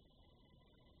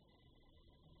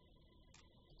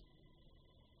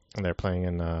 And they're playing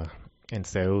in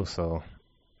Seoul, so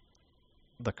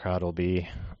the crowd will be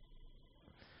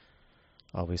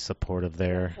always supportive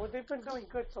there. Well, they've been doing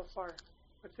good so far,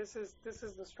 but this is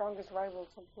the strongest rival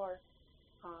so far,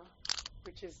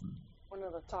 which is one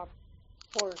of the top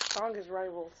 4 strongest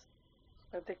rivals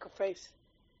that they could face.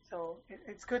 So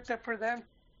it's good for them.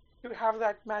 you have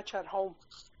that match at home.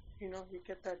 You know, you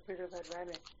get that bit of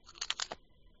advantage.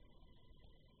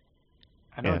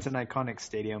 I know Yeah. it's an iconic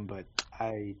stadium, but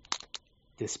I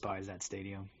despise that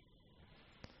stadium.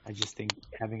 I just think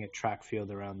having a track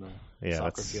field around the Yeah,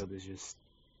 soccer that's field is just,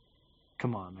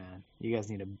 come on, man. You guys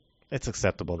need to it's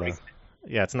acceptable though. break.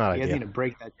 Yeah, it's not You guys ideal. need to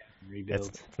break that down and rebuild.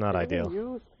 It's not They ideal. even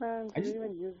use, man. I They just-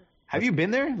 even use it. Have you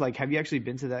been there? Like, have you actually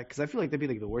been to that? Because I feel like that'd be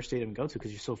like the worst stadium to go to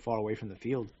because you're so far away from the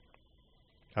field.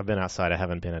 I've been outside. I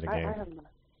haven't been at a I game. have not.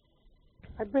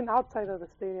 I've been outside of the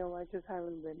stadium. I just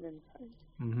haven't been inside.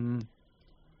 Mm-hmm.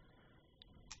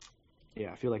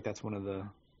 Yeah, I feel like that's one of the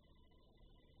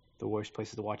worst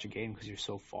places to watch a game because you're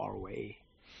so far away.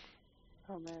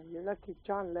 Oh man, you're lucky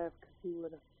John left because he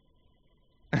would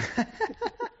have.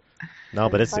 No,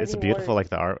 but it's Fighting beautiful.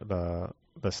 words. Like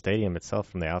the stadium itself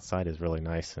from the outside is really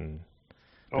nice, and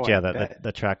but Oh, yeah, I bet.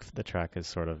 the track is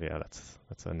sort of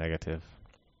that's a negative.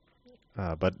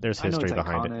 But there's I know history it's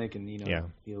behind it. iconic, and Yeah.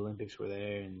 the Olympics were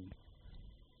there, and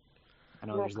I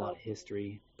know World there's a lot Cup. of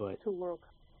history, but 2 World Cups.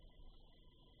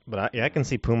 But I can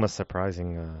see Pumas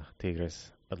surprising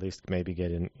Tigres, at least maybe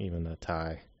getting even a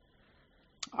tie.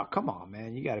 oh, come on,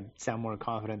 man, you gotta sound more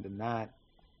confident than that.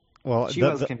 Well,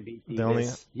 Chivas can beat the only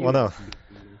Tigres. well no, Chivas can beat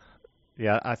Tigres.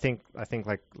 yeah, I think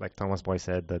like Thomas Boy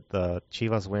said that the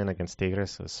Chivas win against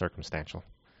Tigres was circumstantial.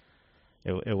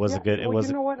 It was a good. It Well, was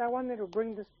you know what? I wanted to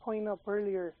bring this point up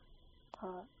earlier,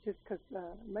 just because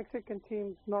Mexican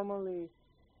teams normally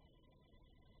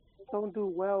don't do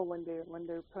well when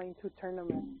they're playing 2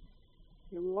 tournaments.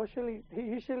 They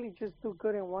usually just do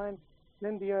good in one,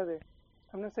 then the other.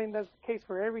 I'm not saying that's the case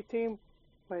for every team,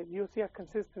 but you'll see a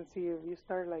consistency if you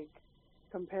start like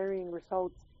comparing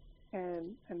results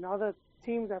and all the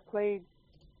teams that played.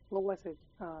 What was it?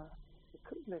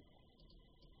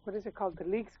 What is it called? The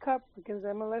Leagues Cup against the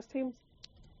MLS teams.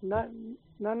 None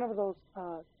of those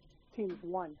teams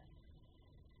won.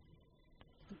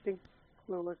 I think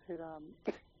what was it?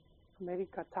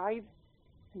 America tied,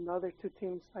 and the other 2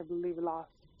 teams, I believe, lost.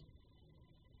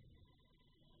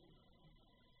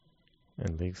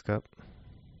 in Leagues Cup.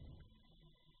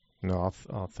 No,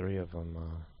 all 3 of them.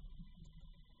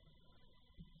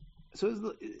 So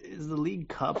is the League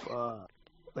Cup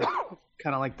like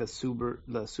kind of like the super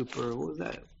what was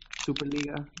that,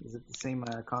 Superliga? Is it the same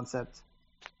concept?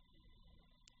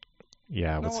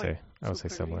 Yeah, I would No, wait. say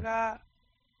similar. Superliga.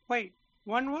 Wait,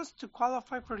 one was to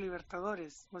qualify for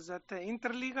Libertadores. Was that the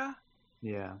Interliga?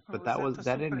 Yeah, Or but was that the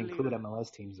that didn't Superliga? include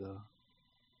MLS teams though.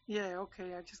 Yeah,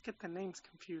 okay. I just get the names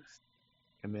confused.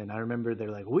 I mean, I remember they're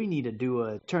like, we need to do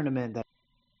a tournament that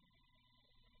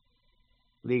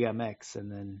LigaMX,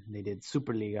 and then they did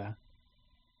Superliga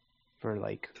for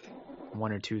like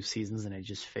 1 or 2 seasons, and it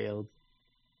just failed.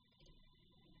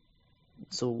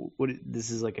 So this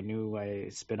is like a new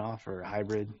spin-off or a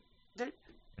hybrid?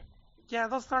 Yeah,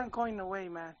 those aren't going away,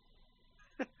 man.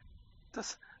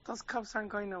 those cups aren't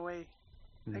going away.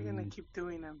 They're gonna keep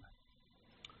doing them.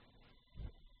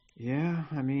 Yeah,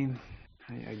 I mean,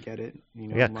 I get it. You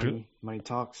know, Yeah, money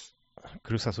talks.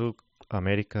 Cruz Azul,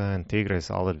 America, and Tigres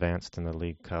all advanced in the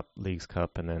Leagues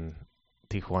Cup, and then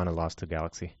Tijuana lost to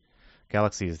Galaxy.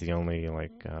 Galaxy is the only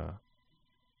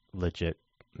legit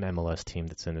MLS team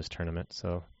that's in this tournament.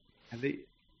 So Have they?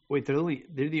 Wait, they're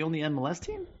the only MLS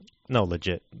team? no,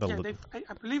 legit.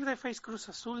 I believe they face Cruz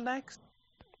Azul next.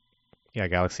 Yeah,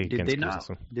 Galaxy Did against they Cruz not?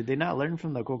 Azul. Did they not learn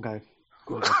from the Coca?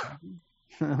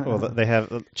 Well, they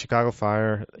have Chicago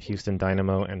Fire, Houston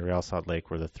Dynamo, and Real Salt Lake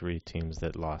were the 3 teams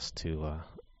that lost to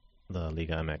the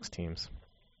LigaMX teams.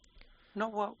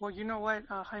 No, well, you know what,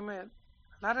 Jaime? A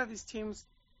lot of these teams,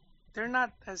 they're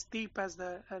not as deep as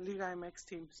the Liga MX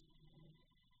teams.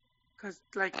 Because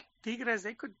like Tigres,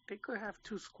 they could have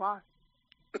 2 squads.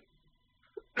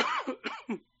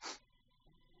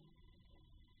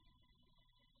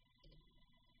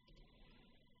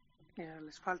 Yeah,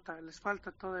 les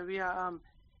falta todavía.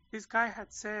 This guy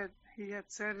had said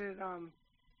it.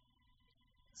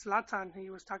 Zlatan, he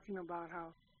was talking about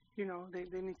how,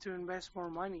 they need to invest more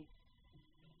money.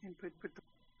 And but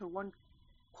the one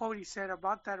quote he said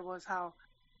about that was how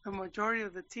the majority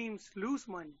of the teams lose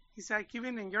money. He's like,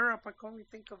 even in Europe, I can only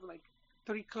think of like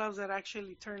 3 clubs that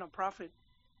actually turn a profit.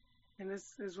 And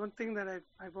this is one thing that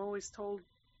I've always told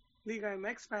Liga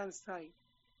MX fans, like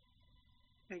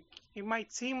it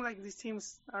might seem like these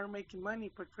teams are making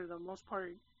money, but for the most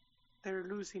part, they're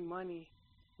losing money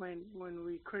when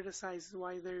we criticize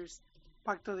why there's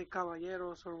Pacto de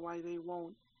Caballeros or why they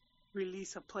won't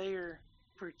release a player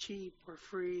for cheap or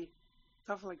free,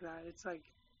 stuff like that. It's like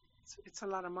it's a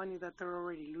lot of money that they're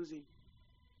already losing.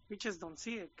 We just don't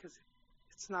see it because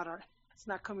it's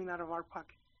not coming out of our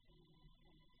pocket.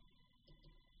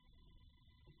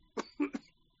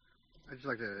 I'd just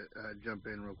like to jump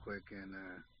in real quick and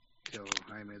tell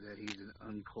Jaime that he's an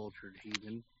uncultured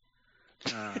heathen.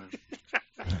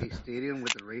 A stadium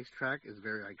with a racetrack is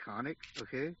very iconic,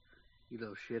 okay? You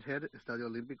little shithead. Estadio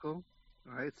Olímpico,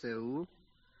 all right? Seoul.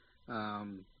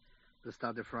 The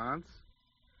Stade de France.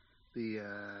 The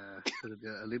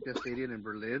Olympia Stadium in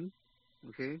Berlin,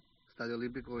 okay? Stadio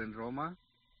Olímpico in Roma,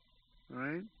 all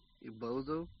right? In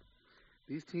Bozo.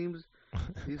 These teams,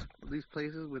 these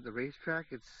places with the racetrack,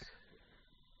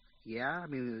 I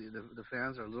mean, the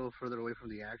fans are a little further away from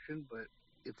the action, but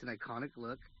it's an iconic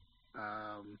look.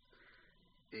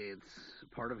 It's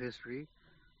part of history,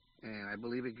 and I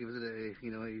believe it gives it a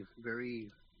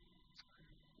very,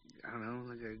 I don't know,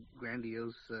 like a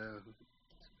grandiose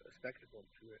spectacle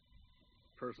to it.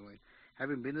 Personally,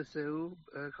 having been to Seoul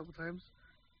a couple times,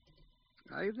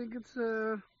 I think it's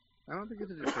I don't think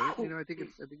it's a deterrent. I think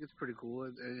it's pretty cool.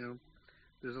 And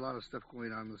there's a lot of stuff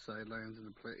going on the sidelines, and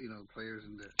the players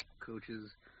and the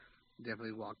coaches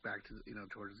definitely walk back to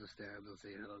towards the stands and say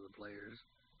hello to the players.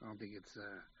 I don't think it's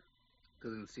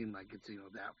doesn't seem like it's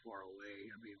that far away.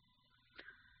 I mean,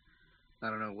 I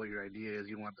don't know what your idea is.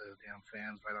 You want the damn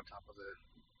fans right on top of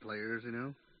the players,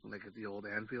 like at the old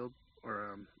Anfield,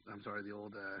 or I'm sorry, the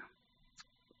old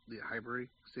the Highbury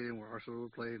Stadium where Arsenal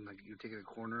would play, and like you take a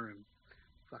corner and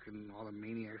fucking all the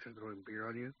maniacs are throwing beer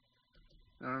on you.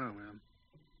 I don't know, man.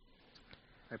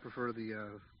 I prefer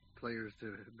the players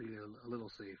to be a little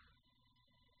safe.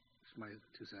 It's my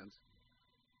 2 cents.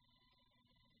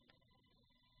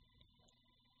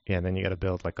 Yeah, and then you got to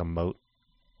build like a moat.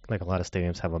 Like a lot of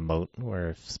stadiums have a moat where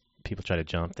if people try to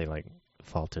jump, they like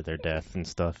fall to their death and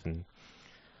stuff, and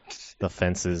the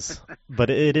fences. But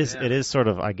it is sort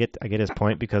of I get his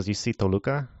point, because you see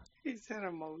Toluca. He said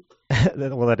a moat.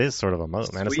 Well, that is sort of a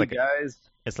moat, man. Sweet, guys.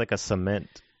 It's like a cement.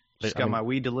 Just got my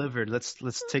weed delivered. Let's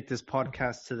take this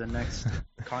podcast to the next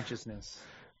consciousness.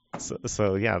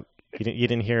 So yeah, you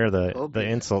didn't hear the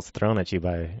insults thrown at you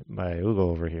by Hugo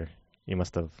over here. You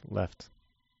must have left.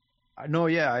 No,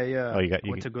 yeah, I you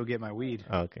went to go get my weed.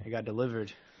 Oh, okay. It got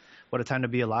delivered. What a time to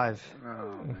be alive.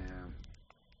 Oh man.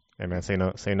 Hey man, say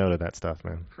no to that stuff,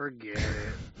 man. Forget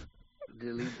it.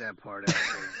 Delete that part out.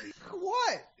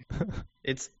 What?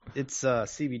 It's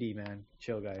CBD, man.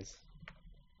 Chill, guys.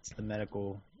 It's the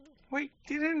medical. Wait,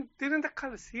 didn't the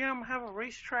Coliseum have a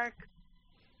racetrack?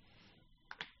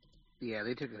 Yeah,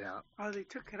 they took it out. Oh, they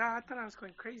took it out. I thought I was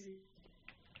going crazy.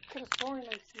 I could have sworn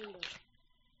I seen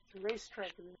the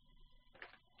racetrack.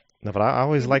 No, but I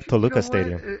always liked Toluca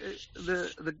Stadium.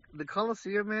 The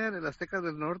Coliseum, man, and Azteca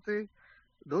del Norte,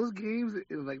 those games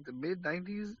in like the mid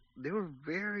 '90s, they were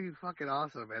very fucking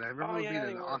awesome, man. I remember it being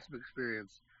an awesome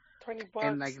experience. $20.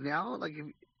 And like now, like,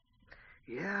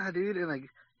 yeah, dude, and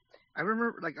like, I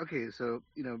remember, like, okay, so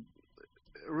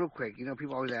real quick,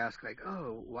 people always ask like,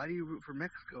 oh, why do you root for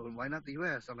Mexico and why not the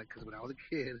U.S.? I'm like, because when I was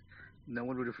a kid, no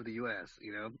one rooted for the U.S.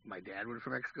 My dad rooted for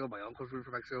Mexico, my uncles rooted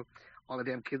for Mexico, all the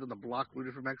damn kids on the block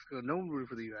rooted for Mexico. No one rooted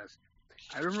for the U.S.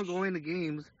 I remember going to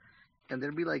games, and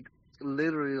there'd be like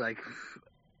literally like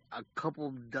a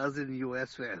couple dozen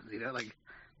U.S. fans. Like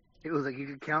it was like you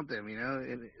could count them.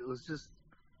 And it was just,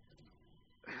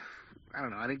 I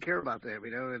don't know. I didn't care about them.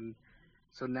 And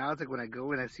so now it's like when I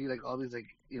go and I see like all these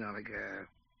like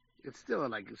it's still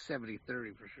like 70-30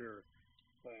 for sure,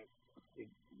 but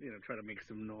try to make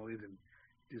some noise and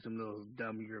do some little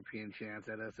dumb European chants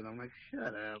at us, and I'm like,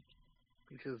 shut up.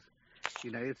 Because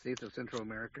United States of Central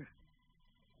America.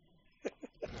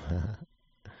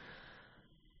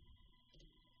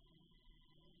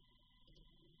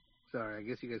 Sorry, I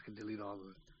guess you guys can delete all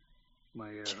my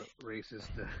racist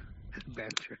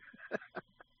banter.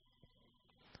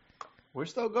 We're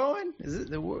still going?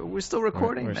 We're still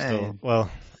recording? We're still,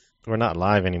 well, we're not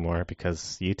live anymore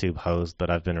because YouTube hosed, but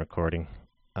I've been recording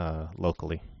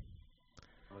locally.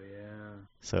 Oh yeah.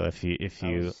 So if you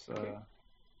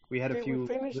we had a few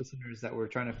listeners that were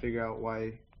trying to figure out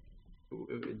why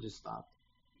it just stopped.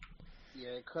 Yeah,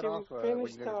 it cut off when you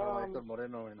guys saw Hector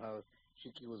Moreno and how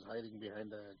Chiqui was hiding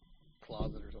behind a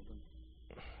closet or something.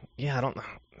 Yeah, I don't know.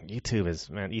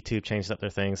 YouTube changed up their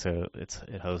thing, so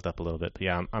it hosed up a little bit. But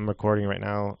yeah, I'm recording right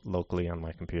now locally on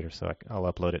my computer, so I'll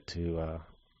upload it to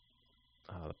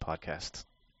the podcast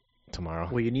tomorrow.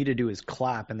 What you need to do is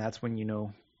clap, and that's when you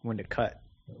know when to cut.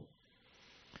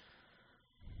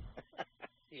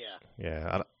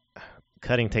 Yeah.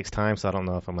 Cutting takes time, so I don't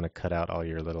know if I'm going to cut out all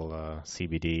your little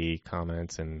CBD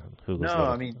comments and Hugo's No,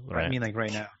 I mean like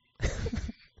right now.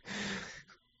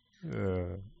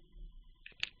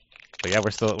 But yeah,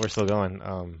 we're still going.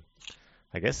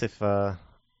 I guess if there are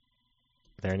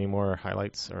any more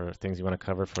highlights or things you want to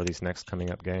cover for these next coming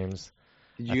up games.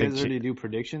 Did you guys already do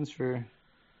predictions for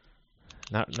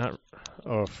Not.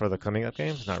 Oh, for the coming up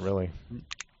games, not really.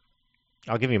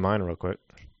 I'll give you mine real quick.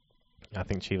 I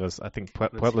think Chivas. I think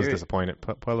Puebla's disappointed.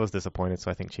 Puebla's disappointed, so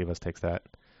I think Chivas takes that.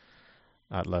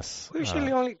 Atlas. We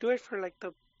usually only do it for like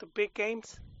the big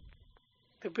games.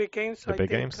 The big games. So The big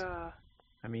games?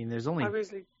 I mean, there's only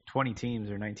Obviously, 20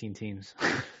 teams or 19 teams.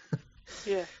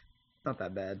 yeah. Not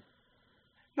that bad.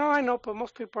 No, I know, but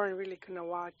most people aren't really gonna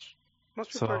watch.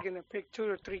 Most people So- are gonna pick 2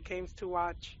 or 3 games to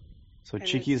watch. So And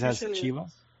Chiquis it's has usually-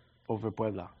 Chivas over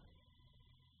Puebla.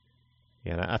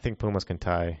 Yeah, and I think Pumas can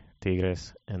tie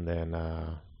Tigres, and then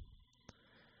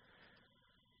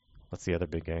what's the other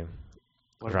big game?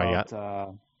 What Raya-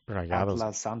 about Rayados.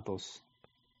 Atlas Santos,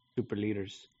 super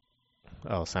leaders?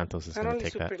 Oh, Santos is Not going only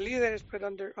to take super that. leaders, but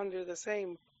under the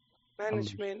same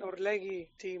management or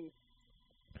leggy team.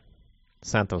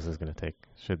 Santos is going to take.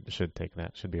 Should take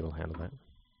that. Should be able to handle that.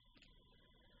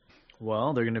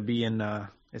 Well, they're going to be in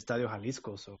Estadio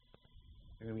Jalisco, so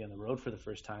they're going to be on the road for the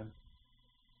first time.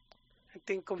 I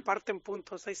think comparten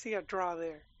puntos. I see a draw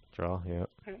there. Draw. Yeah.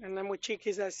 And I'm with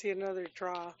Chiquis. I see another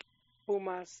draw.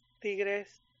 Pumas, Tigres.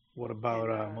 What about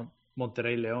And,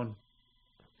 Monterrey León?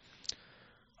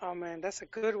 Oh man, that's a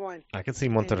good one. I can see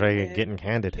Monterrey And getting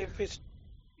handed.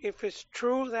 If it's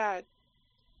true that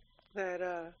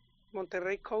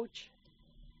Monterrey coach,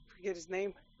 forget his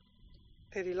name,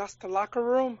 that he lost the locker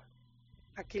room,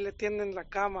 aquí le tienden la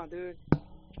cama, dude.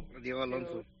 Diego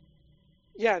Alonso.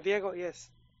 Yeah, Diego, yes.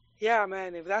 Yeah,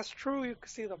 man, if that's true, you can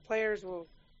see the players will,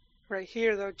 right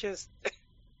here, they'll just,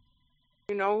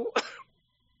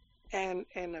 and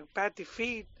a bad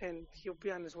defeat, and he'll be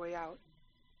on his way out.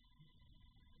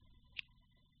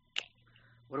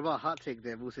 What about hot take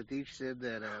that Vucetich said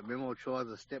that Memo Ochoa is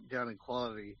a step down in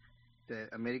quality, that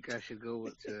America should go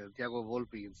with Thiago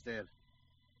Volpe instead?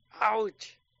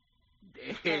 Ouch.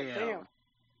 Damn.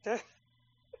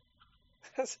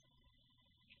 That's,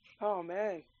 oh,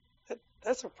 man.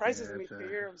 That surprises Yeah, me to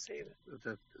hear him say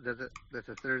that. That's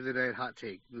a Thursday night hot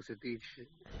take. Vucetich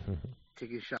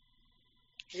taking shot.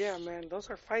 Yeah, man, those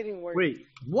are fighting words. Wait,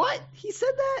 what? He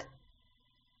said that?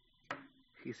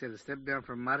 He said a step down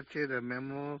from Marche to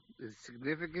Memo is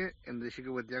significant, and they should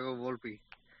go with Thiago Volpe,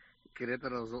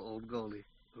 Querétaro's old goalie,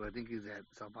 who I think he's at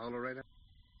Sao Paulo right now.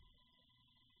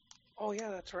 Oh, yeah,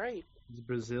 that's right. He's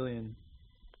Brazilian.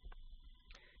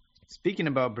 Speaking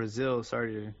about Brazil,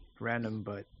 sorry to random,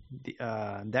 but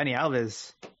Dani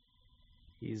Alves,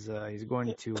 he's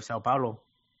going to Sao Paulo.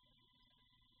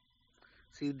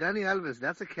 See, Dani Alves,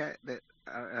 that's a cat that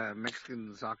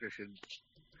Mexican soccer should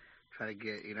try to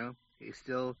get, you know? He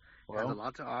still has a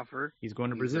lot to offer. He's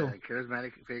going to He's Brazil. a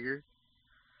charismatic figure.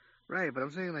 Right, but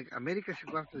I'm saying, like, America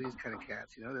should go after these kind of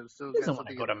cats, you know? That still He doesn't want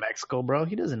to go to Mexico, bro.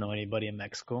 He doesn't know anybody in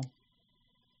Mexico.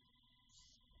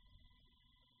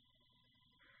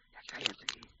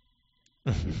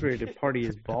 He's ready to party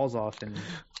his balls off in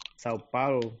Sao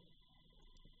Paulo.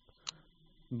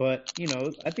 But, you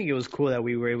know, I think it was cool that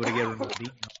we were able to get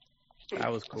Ronaldinho.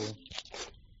 That was cool.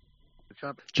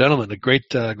 Gentlemen, a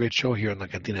great show here on the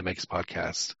CantinaMX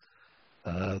Podcast.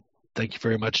 Thank you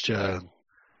very much, Joel,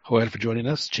 for joining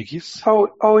us. Chiquis. Oh,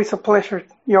 always a pleasure,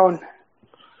 Yon.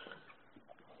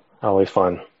 Always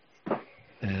fun.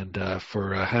 And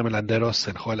for Jaime Landeros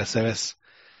and Joel Aceves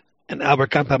and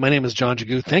Albert Campa, my name is John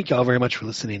Jagu. Thank you all very much for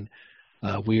listening.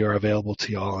 We are available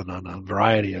to you all on a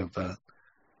variety of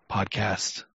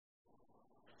podcast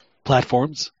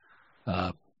platforms.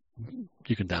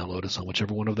 You can download us on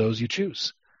whichever one of those you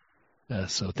choose.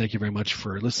 So thank you very much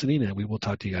for listening, and we will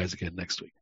talk to you guys again next week.